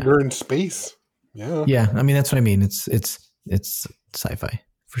 You know, Yeah. they're in space. Yeah. Yeah, I mean that's what I mean. It's sci-fi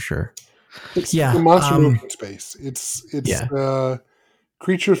for sure. It's Yeah. the monster movie in space. It's Yeah.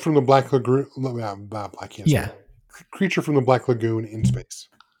 creatures from the Black Lagoon. I can't say Yeah. that. Creature from the Black Lagoon in space.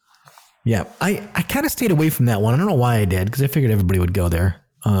 Yeah. I kind of stayed away from that one. I don't know why I did, because I figured everybody would go there.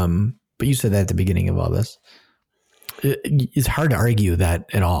 But you said that at the beginning of all this. It's hard to argue that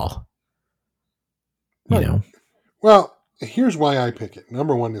at all. You Right. know? Well, here's why I pick it.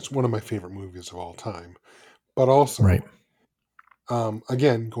 Number one, it's one of my favorite movies of all time. But also, Right.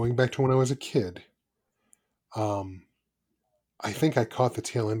 again, going back to when I was a kid, I think I caught the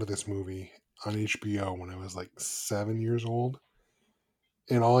tail end of this movie on HBO when I was like 7 years old.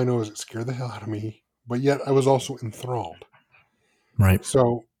 And all I know is it scared the hell out of me, but yet I was also enthralled. Right.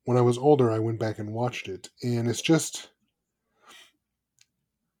 So when I was older, I went back and watched it. And it's just,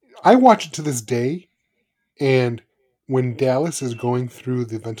 I watch it to this day. And when Dallas is going through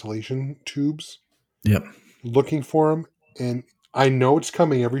the ventilation tubes, Yep. looking for him, and I know it's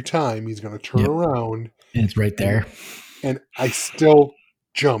coming every time. He's going to turn around. And it's right there. And I still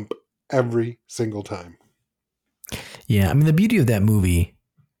jump every single time. Yeah. I mean, the beauty of that movie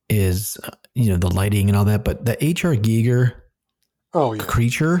is, the lighting and all that, but the H.R. Giger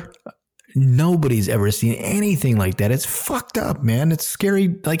creature, nobody's ever seen anything like that. It's fucked up, man. It's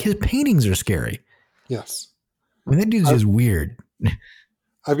scary. Like, his paintings are scary. Yes. I mean, that dude's just weird.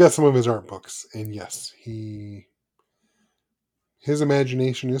 I've got some of his art books, and yes, his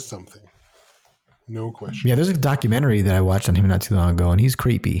imagination is something. No question. Yeah, there's a documentary that I watched on him not too long ago, and he's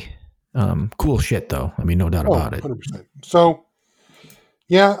creepy. Cool shit, though. I mean, no doubt about it. 100%. So,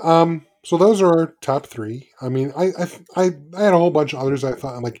 yeah, so those are our top three. I mean, I had a whole bunch of others I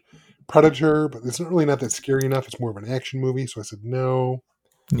thought, like Predator, but it's really not that scary enough. It's more of an action movie, so I said no.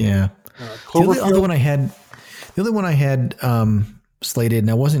 Yeah. The only one I had slated,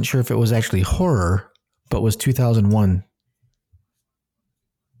 and I wasn't sure if it was actually horror, but was 2001.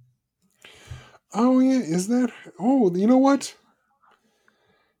 Oh, yeah. Is that? Oh, you know what?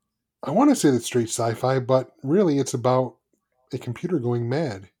 I want to say that's straight sci-fi, but really it's about a computer going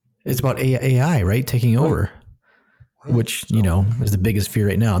mad. It's about AI, right? Taking over, which, is the biggest fear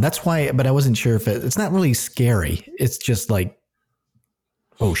right now. That's why, but I wasn't sure if it's not really scary. It's just like,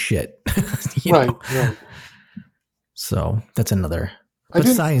 oh shit. Right. So that's another. But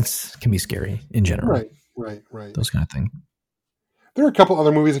science can be scary in general. Right. Those kind of things. There are a couple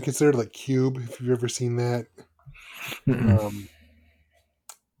other movies I considered, like Cube, if you've ever seen that.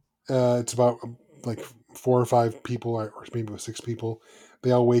 It's about like 4 or 5 people, or maybe 6 people.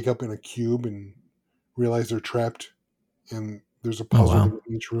 They all wake up in a cube and realize they're trapped, and there's a puzzle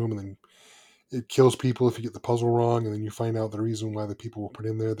in each room, and then it kills people if you get the puzzle wrong, and then you find out the reason why the people were put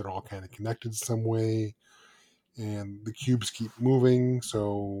in there. They're all kind of connected some way, and the cubes keep moving,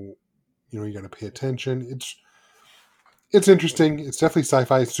 so you got to pay attention. It's interesting. It's definitely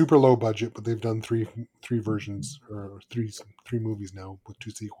sci-fi. It's super low budget, but they've done three versions, or three movies now with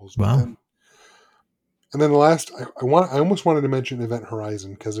 2 sequels. Wow. And then the last, I almost wanted to mention Event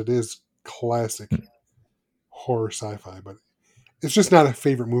Horizon, because it is classic horror sci-fi, but it's just not a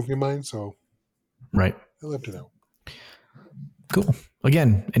favorite movie of mine, so I left it out. Cool.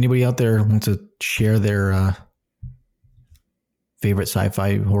 Again, anybody out there wants to share their favorite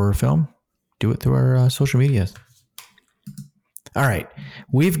sci-fi horror film, do it through our social medias. All right.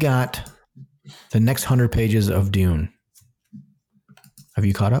 We've got the next 100 pages of Dune. Have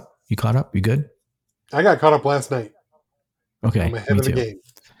you caught up? You caught up? You good? I got caught up last night. Okay. I'm ahead of the game.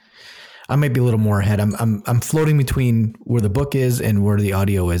 I might be a little more ahead. I'm floating between where the book is and where the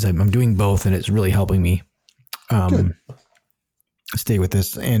audio is. I'm doing both, and it's really helping me stay with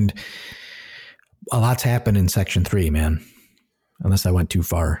this. And a lot's happened in section 3, man. Unless I went too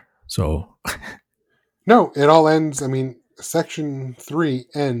far. So no, it all ends. I mean, section 3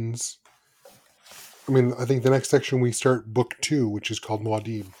 ends. I mean, I think the next section we start book 2, which is called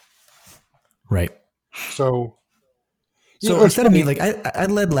Muad'Dib. Right. So instead of me, like I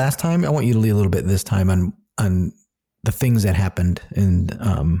led last time, I want you to lead a little bit this time on the things that happened, and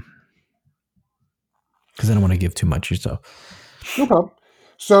because I don't want to give too much. So no problem.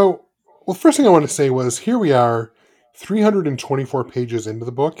 So, well, first thing I want to say was, here we are, 324 pages into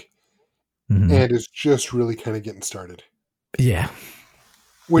the book, and it's just really kind of getting started. Yeah,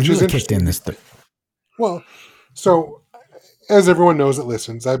 which is interesting. In this well, so as everyone knows that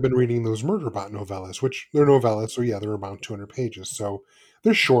listens, I've been reading those Murderbot novellas, which they're novellas, so yeah, they're about 200 pages, so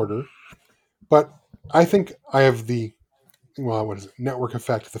they're shorter. But I think I have the network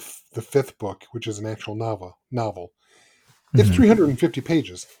effect, the 5th book, which is an actual novel. It's Mhm. 350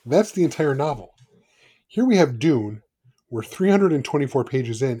 pages. That's the entire novel. Here we have Dune. We're 324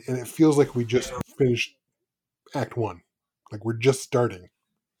 pages in, and it feels like we just finished Act 1. Like we're just starting.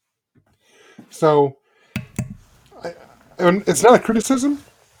 So, and it's not a criticism,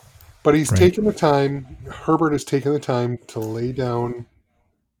 but he's Right. taken the time, Herbert has taken the time to lay down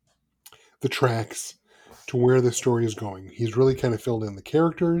the tracks to where the story is going. He's really kind of filled in the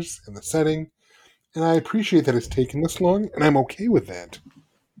characters and the setting, and I appreciate that it's taken this long, and I'm okay with that.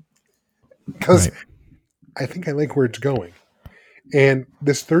 Because Right. I think I like where it's going. And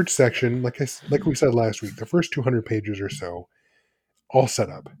this third section, like we said last week, the first 200 pages or so, all set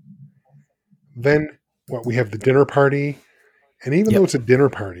up. Then what we have the dinner party, and even though Yep. it's a dinner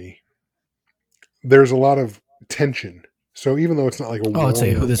party, there's a lot of tension. So even though it's not like a Oh, let's war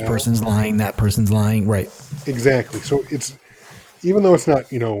say or who a this battle, person's lying, that person's lying. Right. exactly. So it's even though it's not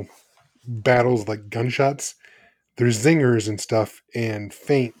battles like gunshots, there's zingers and stuff, and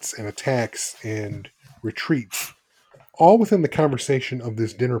feints and attacks and retreats, all within the conversation of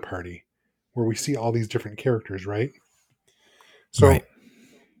this dinner party, where we see all these different characters, right? So Right.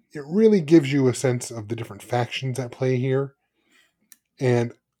 it really gives you a sense of the different factions at play here.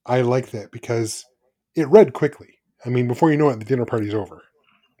 And I like that because it read quickly. I mean, before you know it, the dinner party's over,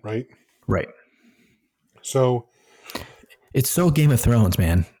 right? Right. So, It's so Game of Thrones,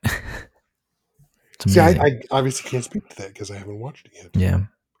 man. It's see, amazing. I obviously can't speak to that because I haven't watched it yet. Yeah.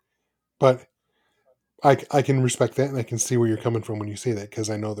 But I can respect that and I can see where you're coming from when you say that because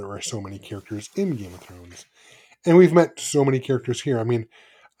I know there are so many characters in Game of Thrones. And we've met so many characters here. I mean,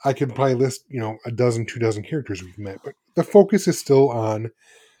 I could probably list, a dozen, 2 dozen characters we've met, but the focus is still on,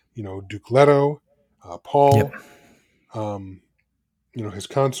 Duke Leto, Yep. Paul, um, his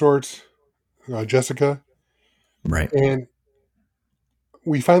consort, Jessica, Right. and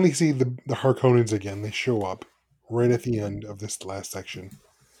we finally see the Harkonnens again. They show up right at the end of this last section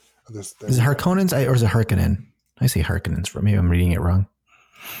of this that Is it we read. Harkonnens or is it Harkonnen? I say Harkonnens for maybe I'm reading it wrong.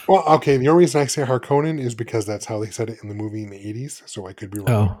 Well, okay. The only reason I say Harkonnen is because that's how they said it in the movie in the '80s. So I could be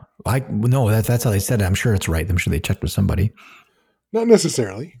wrong. Oh, no, that's how they said it. I'm sure it's right. I'm sure they checked with somebody. Not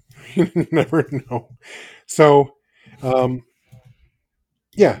necessarily. You never know. So, um,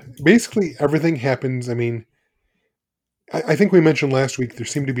 yeah, basically everything happens. I mean, I think we mentioned last week there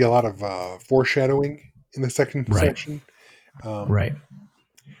seemed to be a lot of foreshadowing in the second Right. section. Um, Right.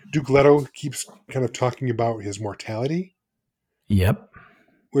 Duke Leto keeps kind of talking about his mortality, Yep.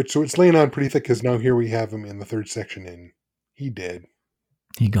 so it's laying on pretty thick because now here we have him in the third section, and he did.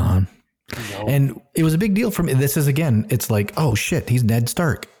 He gone. No. And it was a big deal for me. This is again, it's like, oh shit, he's Ned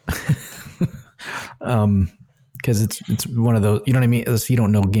Stark. Because it's one of those, you know what I mean? You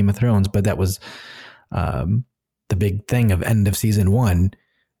don't know Game of Thrones, but that was the big thing of end of season 1.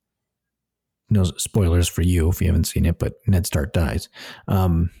 No spoilers for you if you haven't seen it, but Ned Stark dies.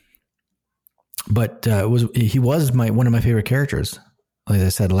 But he was one of my favorite characters, like I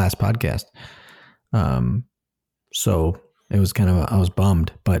said last podcast. So it was I was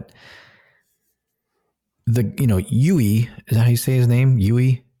bummed, but Yui, is that how you say his name?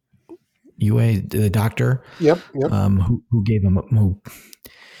 Yui, the doctor. Yep. Who gave him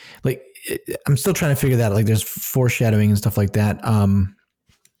like, I'm still trying to figure that out. Like there's foreshadowing and stuff like that.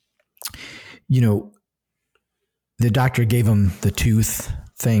 The doctor gave him the tooth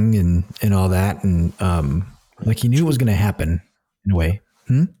thing and all that. And, like he knew it was going to happen in a way.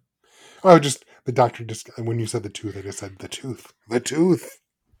 Oh, just the doctor. Just when you said the tooth, I just said the tooth. The tooth.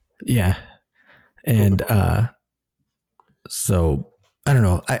 Yeah. And, so I don't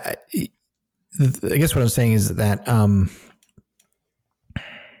know. I guess what I'm saying is that,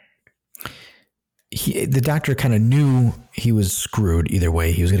 the doctor kind of knew he was screwed either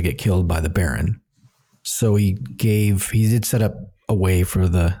way. He was going to get killed by the Baron. So he did set up a way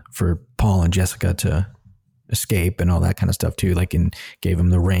for Paul and Jessica to escape and all that kind of stuff too. Like, and gave him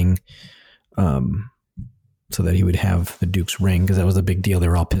the ring, so that he would have the Duke's ring. Cause that was a big deal. They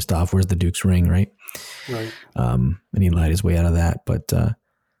were all pissed off. Where's the Duke's ring? Right. Right. And he lied his way out of that. But,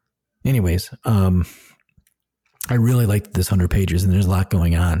 anyways, I really liked this 100 pages and there's a lot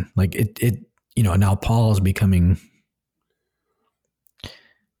going on. Like it, now Paul is becoming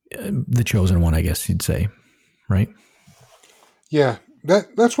the chosen one, I guess you'd say. Right. Yeah.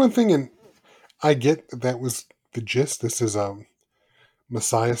 That's one thing. And I get that was the gist. This is a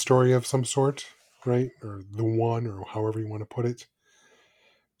Messiah story of some sort, right? Or the one, or however you want to put it.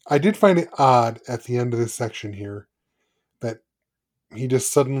 I did find it odd at the end of this section here that he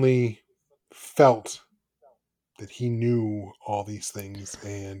just suddenly felt that he knew all these things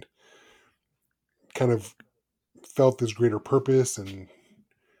and kind of felt this greater purpose. And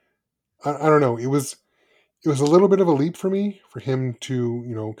I don't know. it was a little bit of a leap for me for him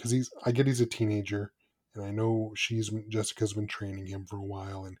to, because I get he's a teenager, and I know Jessica's been training him for a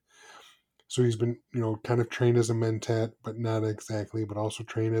while, and so he's been, kind of trained as a Mentat, but not exactly, but also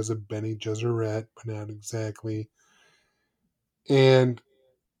trained as a Bene Gesserit, but not exactly. And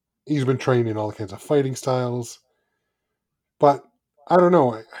he's been trained in all kinds of fighting styles. But I don't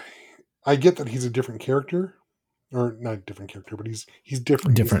know. I get that he's a different character. Or not a different character, but he's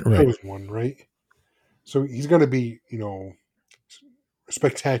different. Different, he's the right. chosen one, right? So he's going to be,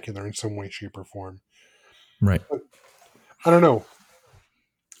 spectacular in some way, shape, or form. Right. But I don't know.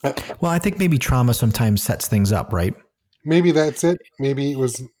 Well, I think maybe trauma sometimes sets things up, right? Maybe that's it. Maybe it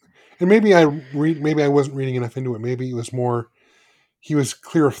was, and maybe I wasn't reading enough into it. Maybe it was more, he was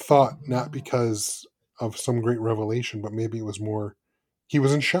clear of thought, not because of some great revelation, but maybe it was more, he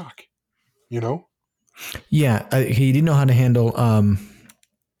was in shock, Yeah, he didn't know how to handle.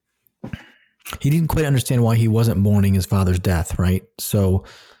 He didn't quite understand why he wasn't mourning his father's death, right? So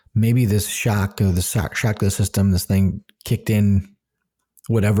maybe this shock to the system, this thing kicked in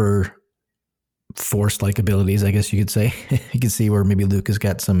whatever Force-like abilities, I guess you could say. You could see where maybe Lucas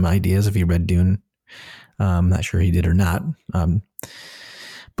got some ideas if he read Dune. I'm not sure he did or not,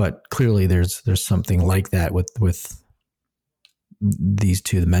 but clearly there's something like that with these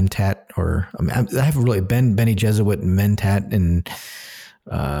two, the Mentat, or I haven't really been Bene Gesserit and Mentat, and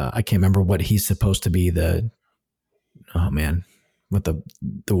I can't remember what he's supposed to be. What the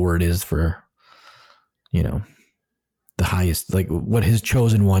word is for, the highest, like what his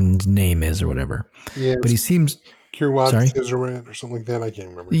chosen one's name is or whatever. Yeah, but he seems Kirwad sorry, Scissorant or something like that. I can't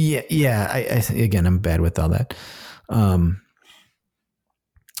remember. Yeah. I again, I'm bad with all that. The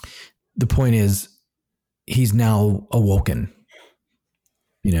point is, he's now awoken.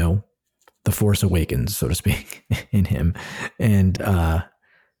 The Force awakens, so to speak, in him, and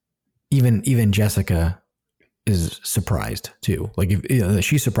even Jessica is surprised too. Like if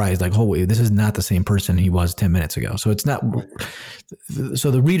she's surprised, like, oh, this is not the same person he was 10 minutes ago. So it's not.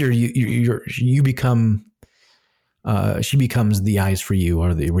 So the reader, you become. She becomes the eyes for you,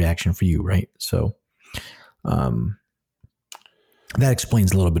 or the reaction for you, right? So, that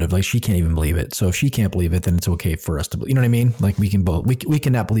explains a little bit of, like, she can't even believe it. So if she can't believe it, then it's okay for us to believe. You know what I mean? Like, we can both. We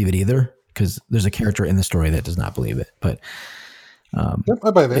cannot believe it either, because there's a character in the story that does not believe it. But yep,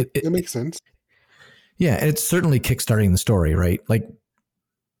 I buy that. It makes sense. Yeah, and it's certainly kickstarting the story, right? Like,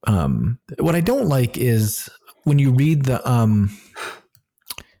 what I don't like is when you read the and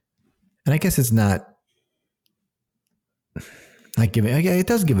I guess it's not. It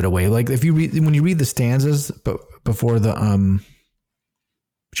does give it away. Like when you read the stanzas, but before the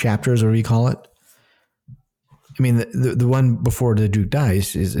chapters, or what do you call it? I mean, the one before the Duke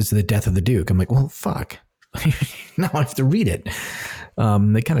dies is the death of the Duke. I'm like, well, fuck. Now I have to read it.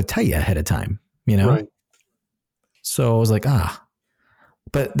 They kind of tell you ahead of time, Right. So I was like,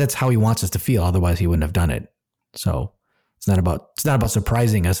 but that's how he wants us to feel. Otherwise, he wouldn't have done it. So it's not about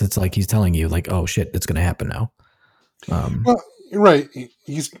surprising us. It's like he's telling you, like, oh shit, it's going to happen now. Well, right.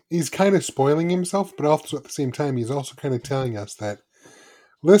 He's kind of spoiling himself, but also at the same time, he's also kind of telling us that,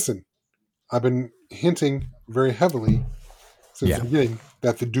 listen, I've been hinting very heavily since the beginning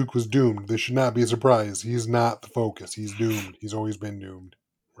that the Duke was doomed. This should not be a surprise. He's not the focus. He's doomed. He's always been doomed.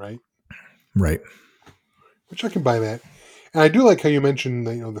 Right? Right. Which I can buy that. And I do like how you mentioned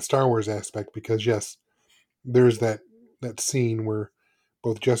the Star Wars aspect, because yes, there's that scene where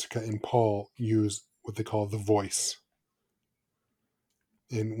both Jessica and Paul use what they call the voice.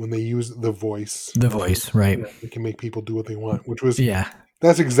 And when they use the voice, right, it can make people do what they want, which was,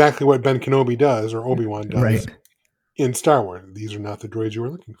 that's exactly what Ben Kenobi does, or Obi-Wan does, right, in Star Wars. These are not the droids you were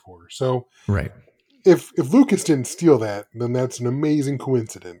looking for. So, right. If Lucas didn't steal that, then that's an amazing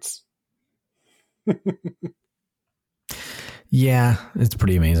coincidence. Yeah, it's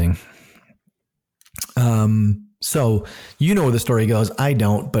pretty amazing. So where the story goes. I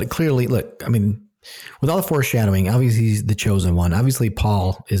don't, but clearly, look, I mean, with all the foreshadowing, obviously he's the chosen one. Obviously,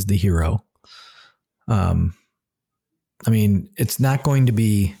 Paul is the hero. I mean, it's not going to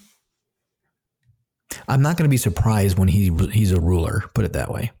be. I'm not going to be surprised when he's a ruler. Put it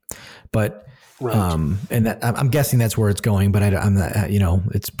that way, but. Right. And that, I'm guessing that's where it's going, but I'm not.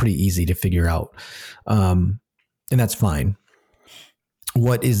 It's pretty easy to figure out, and that's fine.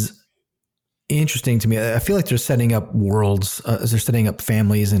 What is interesting to me, I feel like they're setting up worlds, they're setting up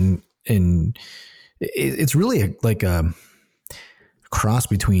families, and it's really like a cross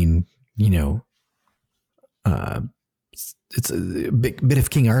between, it's a bit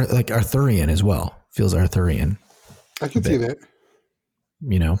of King like Arthurian as well. Feels Arthurian. I can see that.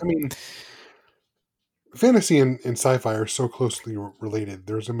 I mean, fantasy and sci-fi are so closely related.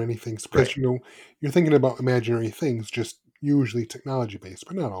 There's so many things because Right. you're thinking about imaginary things, just usually technology based,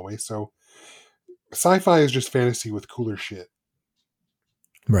 but not always. So sci-fi is just fantasy with cooler shit.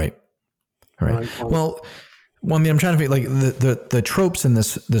 Right. Right. Right? Well, I mean, I'm trying to think like the tropes in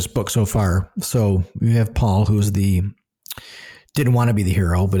this book so far. So you have Paul, who's didn't want to be the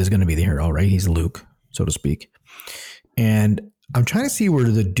hero, but is going to be the hero, right? He's Luke, so to speak. And I'm trying to see where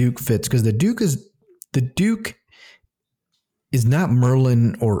the Duke fits because the Duke is not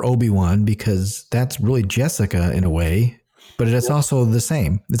Merlin or Obi-Wan because that's really Jessica in a way, but it's also the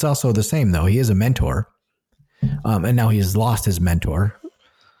same. It's also the same though. He is a mentor. And now he has lost his mentor,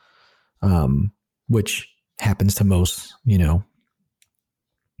 which happens to most,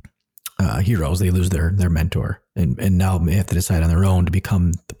 heroes. They lose their mentor and now they have to decide on their own to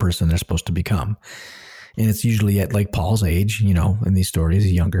become the person they're supposed to become. And it's usually at like Paul's age, in these stories,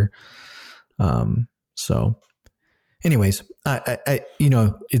 he's younger. So anyways,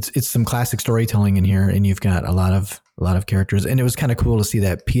 it's some classic storytelling in here and you've got a lot of characters and it was kind of cool to see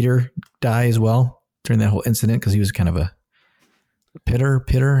that Peter die as well during that whole incident. Cause he was kind of a Peter,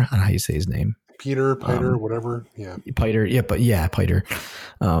 I don't know how you say his name. Peter, whatever. Yeah. Piter. Yeah. But yeah, Piter.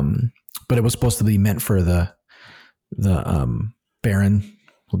 But it was supposed to be meant for the Baron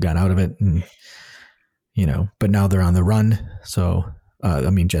who got out of it and, but now they're on the run. So,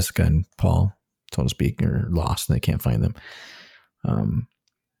 Jessica and Paul, so to speak, are lost and they can't find them. Well,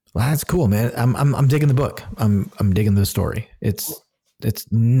 that's cool, man. I'm digging the book. I'm digging the story. It's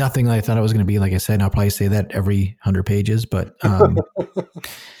nothing like I thought it was going to be. Like I said, and I'll probably say that every 100 pages, but,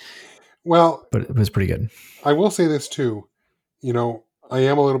 well, but it was pretty good. I will say this too. I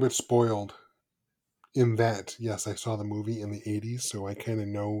am a little bit spoiled in that, yes, I saw the movie in the 80s, so I kind of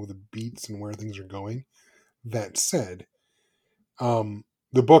know the beats and where things are going. That said, the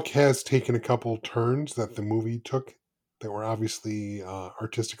book has taken a couple turns that the movie took that were obviously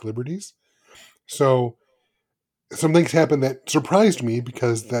artistic liberties. So some things happened that surprised me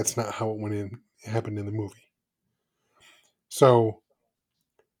because that's not how it happened in the movie. So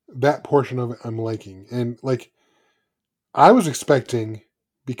that portion of it I'm liking. And like I was expecting,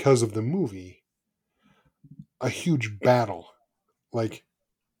 because of the movie, a huge battle. Like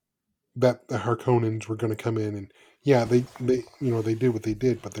that the Harkonnens were going to come in and yeah, they did what they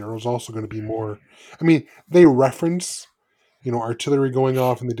did, but there was also going to be more. I mean, they reference, artillery going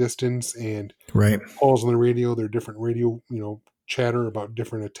off in the distance and Right. calls on the radio. There are different radio, chatter about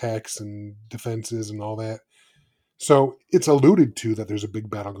different attacks and defenses and all that. So it's alluded to that there's a big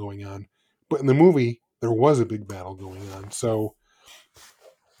battle going on, but in the movie there was a big battle going on. So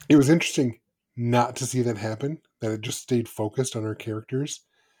it was interesting not to see that happen. That it just stayed focused on our characters.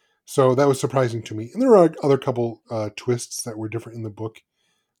 So that was surprising to me. And there are other couple twists that were different in the book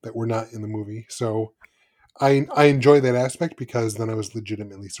that were not in the movie. So I enjoy that aspect because then I was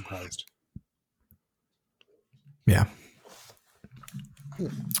legitimately surprised. Yeah.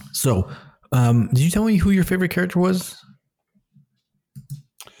 So, did you tell me who your favorite character was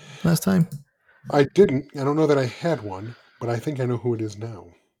last time? I didn't. I don't know that I had one, but I think I know who it is now.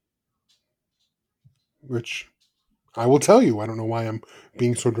 Which I will tell you. I don't know why I'm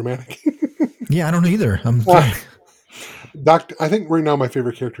being so dramatic. Yeah, I don't know either. I think right now my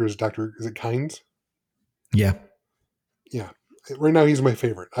favorite character is Dr. Is it Kynes? Yeah. Yeah. Right now he's my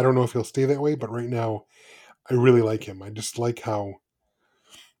favorite. I don't know if he'll stay that way, but right now I really like him. I just like how,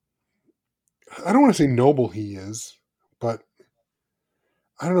 I don't want to say noble he is, but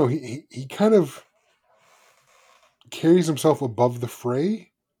I don't know. He kind of carries himself above the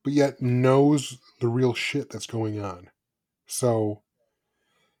fray, but yet knows the real shit that's going on. So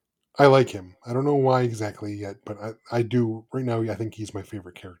I like him. I don't know why exactly yet, but I do. Right now, I think he's my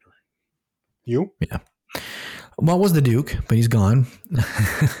favorite character. You? Yeah. Well, it was the Duke, but he's gone.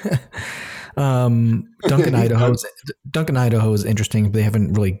 Duncan Idaho is interesting, but they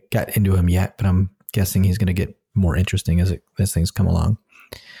haven't really got into him yet, but I'm guessing he's going to get more interesting as things come along.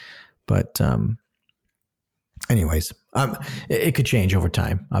 But anyways, it could change over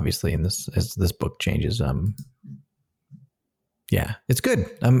time, obviously, as this book changes. Yeah, it's good.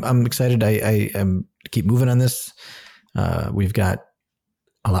 I'm excited. I keep moving on this. We've got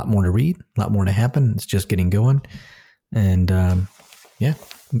a lot more to read, a lot more to happen. It's just getting going. And yeah,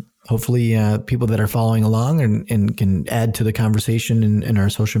 hopefully people that are following along and can add to the conversation in our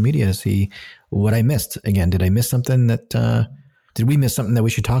social media to see what I missed. Again, did I miss something did we miss something that we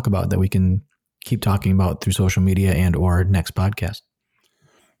should talk about that we can keep talking about through social media and or next podcast?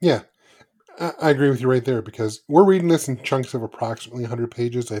 Yeah, I agree with you right there because we're reading this in chunks of approximately 100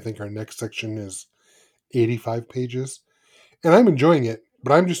 pages. I think our next section is 85 pages. And I'm enjoying it,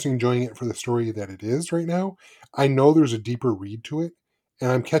 but I'm just enjoying it for the story that it is right now. I know there's a deeper read to it,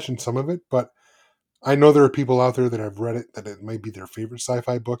 and I'm catching some of it, but I know there are people out there that have read it, that it might be their favorite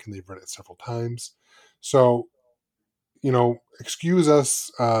sci-fi book, and they've read it several times. So, excuse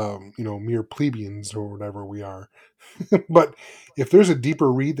us, mere plebeians or whatever we are. But if there's a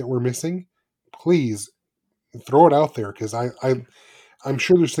deeper read that we're missing, please throw it out there, because I'm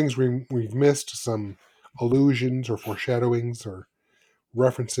sure there's things we've missed, some allusions or foreshadowings or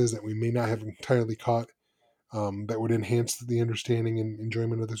references that we may not have entirely caught, that would enhance the understanding and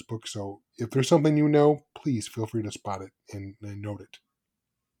enjoyment of this book. So if there's something please feel free to spot it and note it.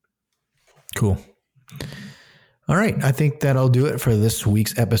 Cool. All right. I think that'll do it for this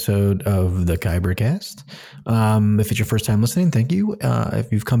week's episode of the Kybercast. If it's your first time listening, thank you.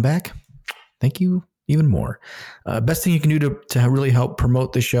 If you've come back, thank you even more. Best thing you can do to really help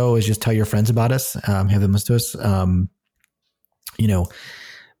promote the show is just tell your friends about us, have them listen to us.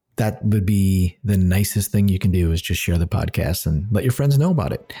 That would be the nicest thing you can do, is just share the podcast and let your friends know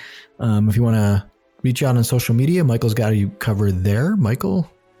about it. If you want to reach out on social media, Michael's got you covered there.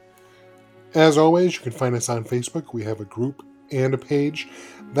 Michael? As always, you can find us on Facebook. We have a group and a page.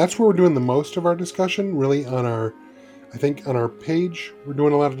 That's where we're doing the most of our discussion, really on our page. We're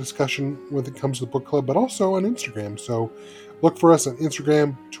doing a lot of discussion when it comes to the book club, but also on Instagram. So look for us on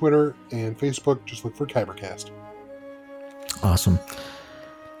Instagram, Twitter, and Facebook. Just look for Kybercast. Awesome.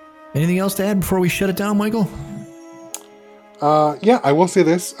 Anything else to add before we shut it down, Michael? Yeah, I will say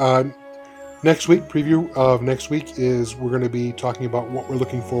this. Next week, preview of next week is we're going to be talking about what we're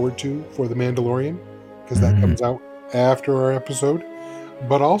looking forward to for The Mandalorian, because that comes out after our episode.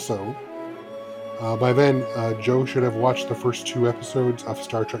 But also, by then, Joe should have watched the first 2 episodes of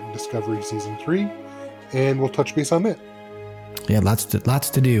Star Trek Discovery Season 3, and we'll touch base on that. Yeah, lots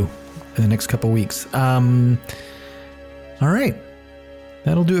to do in the next couple weeks. All right.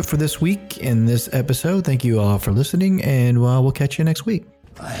 That'll do it for this week in this episode. Thank you all for listening, and we'll catch you next week.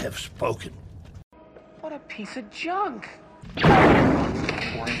 I have spoken. What a piece of junk.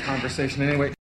 Boring conversation anyway.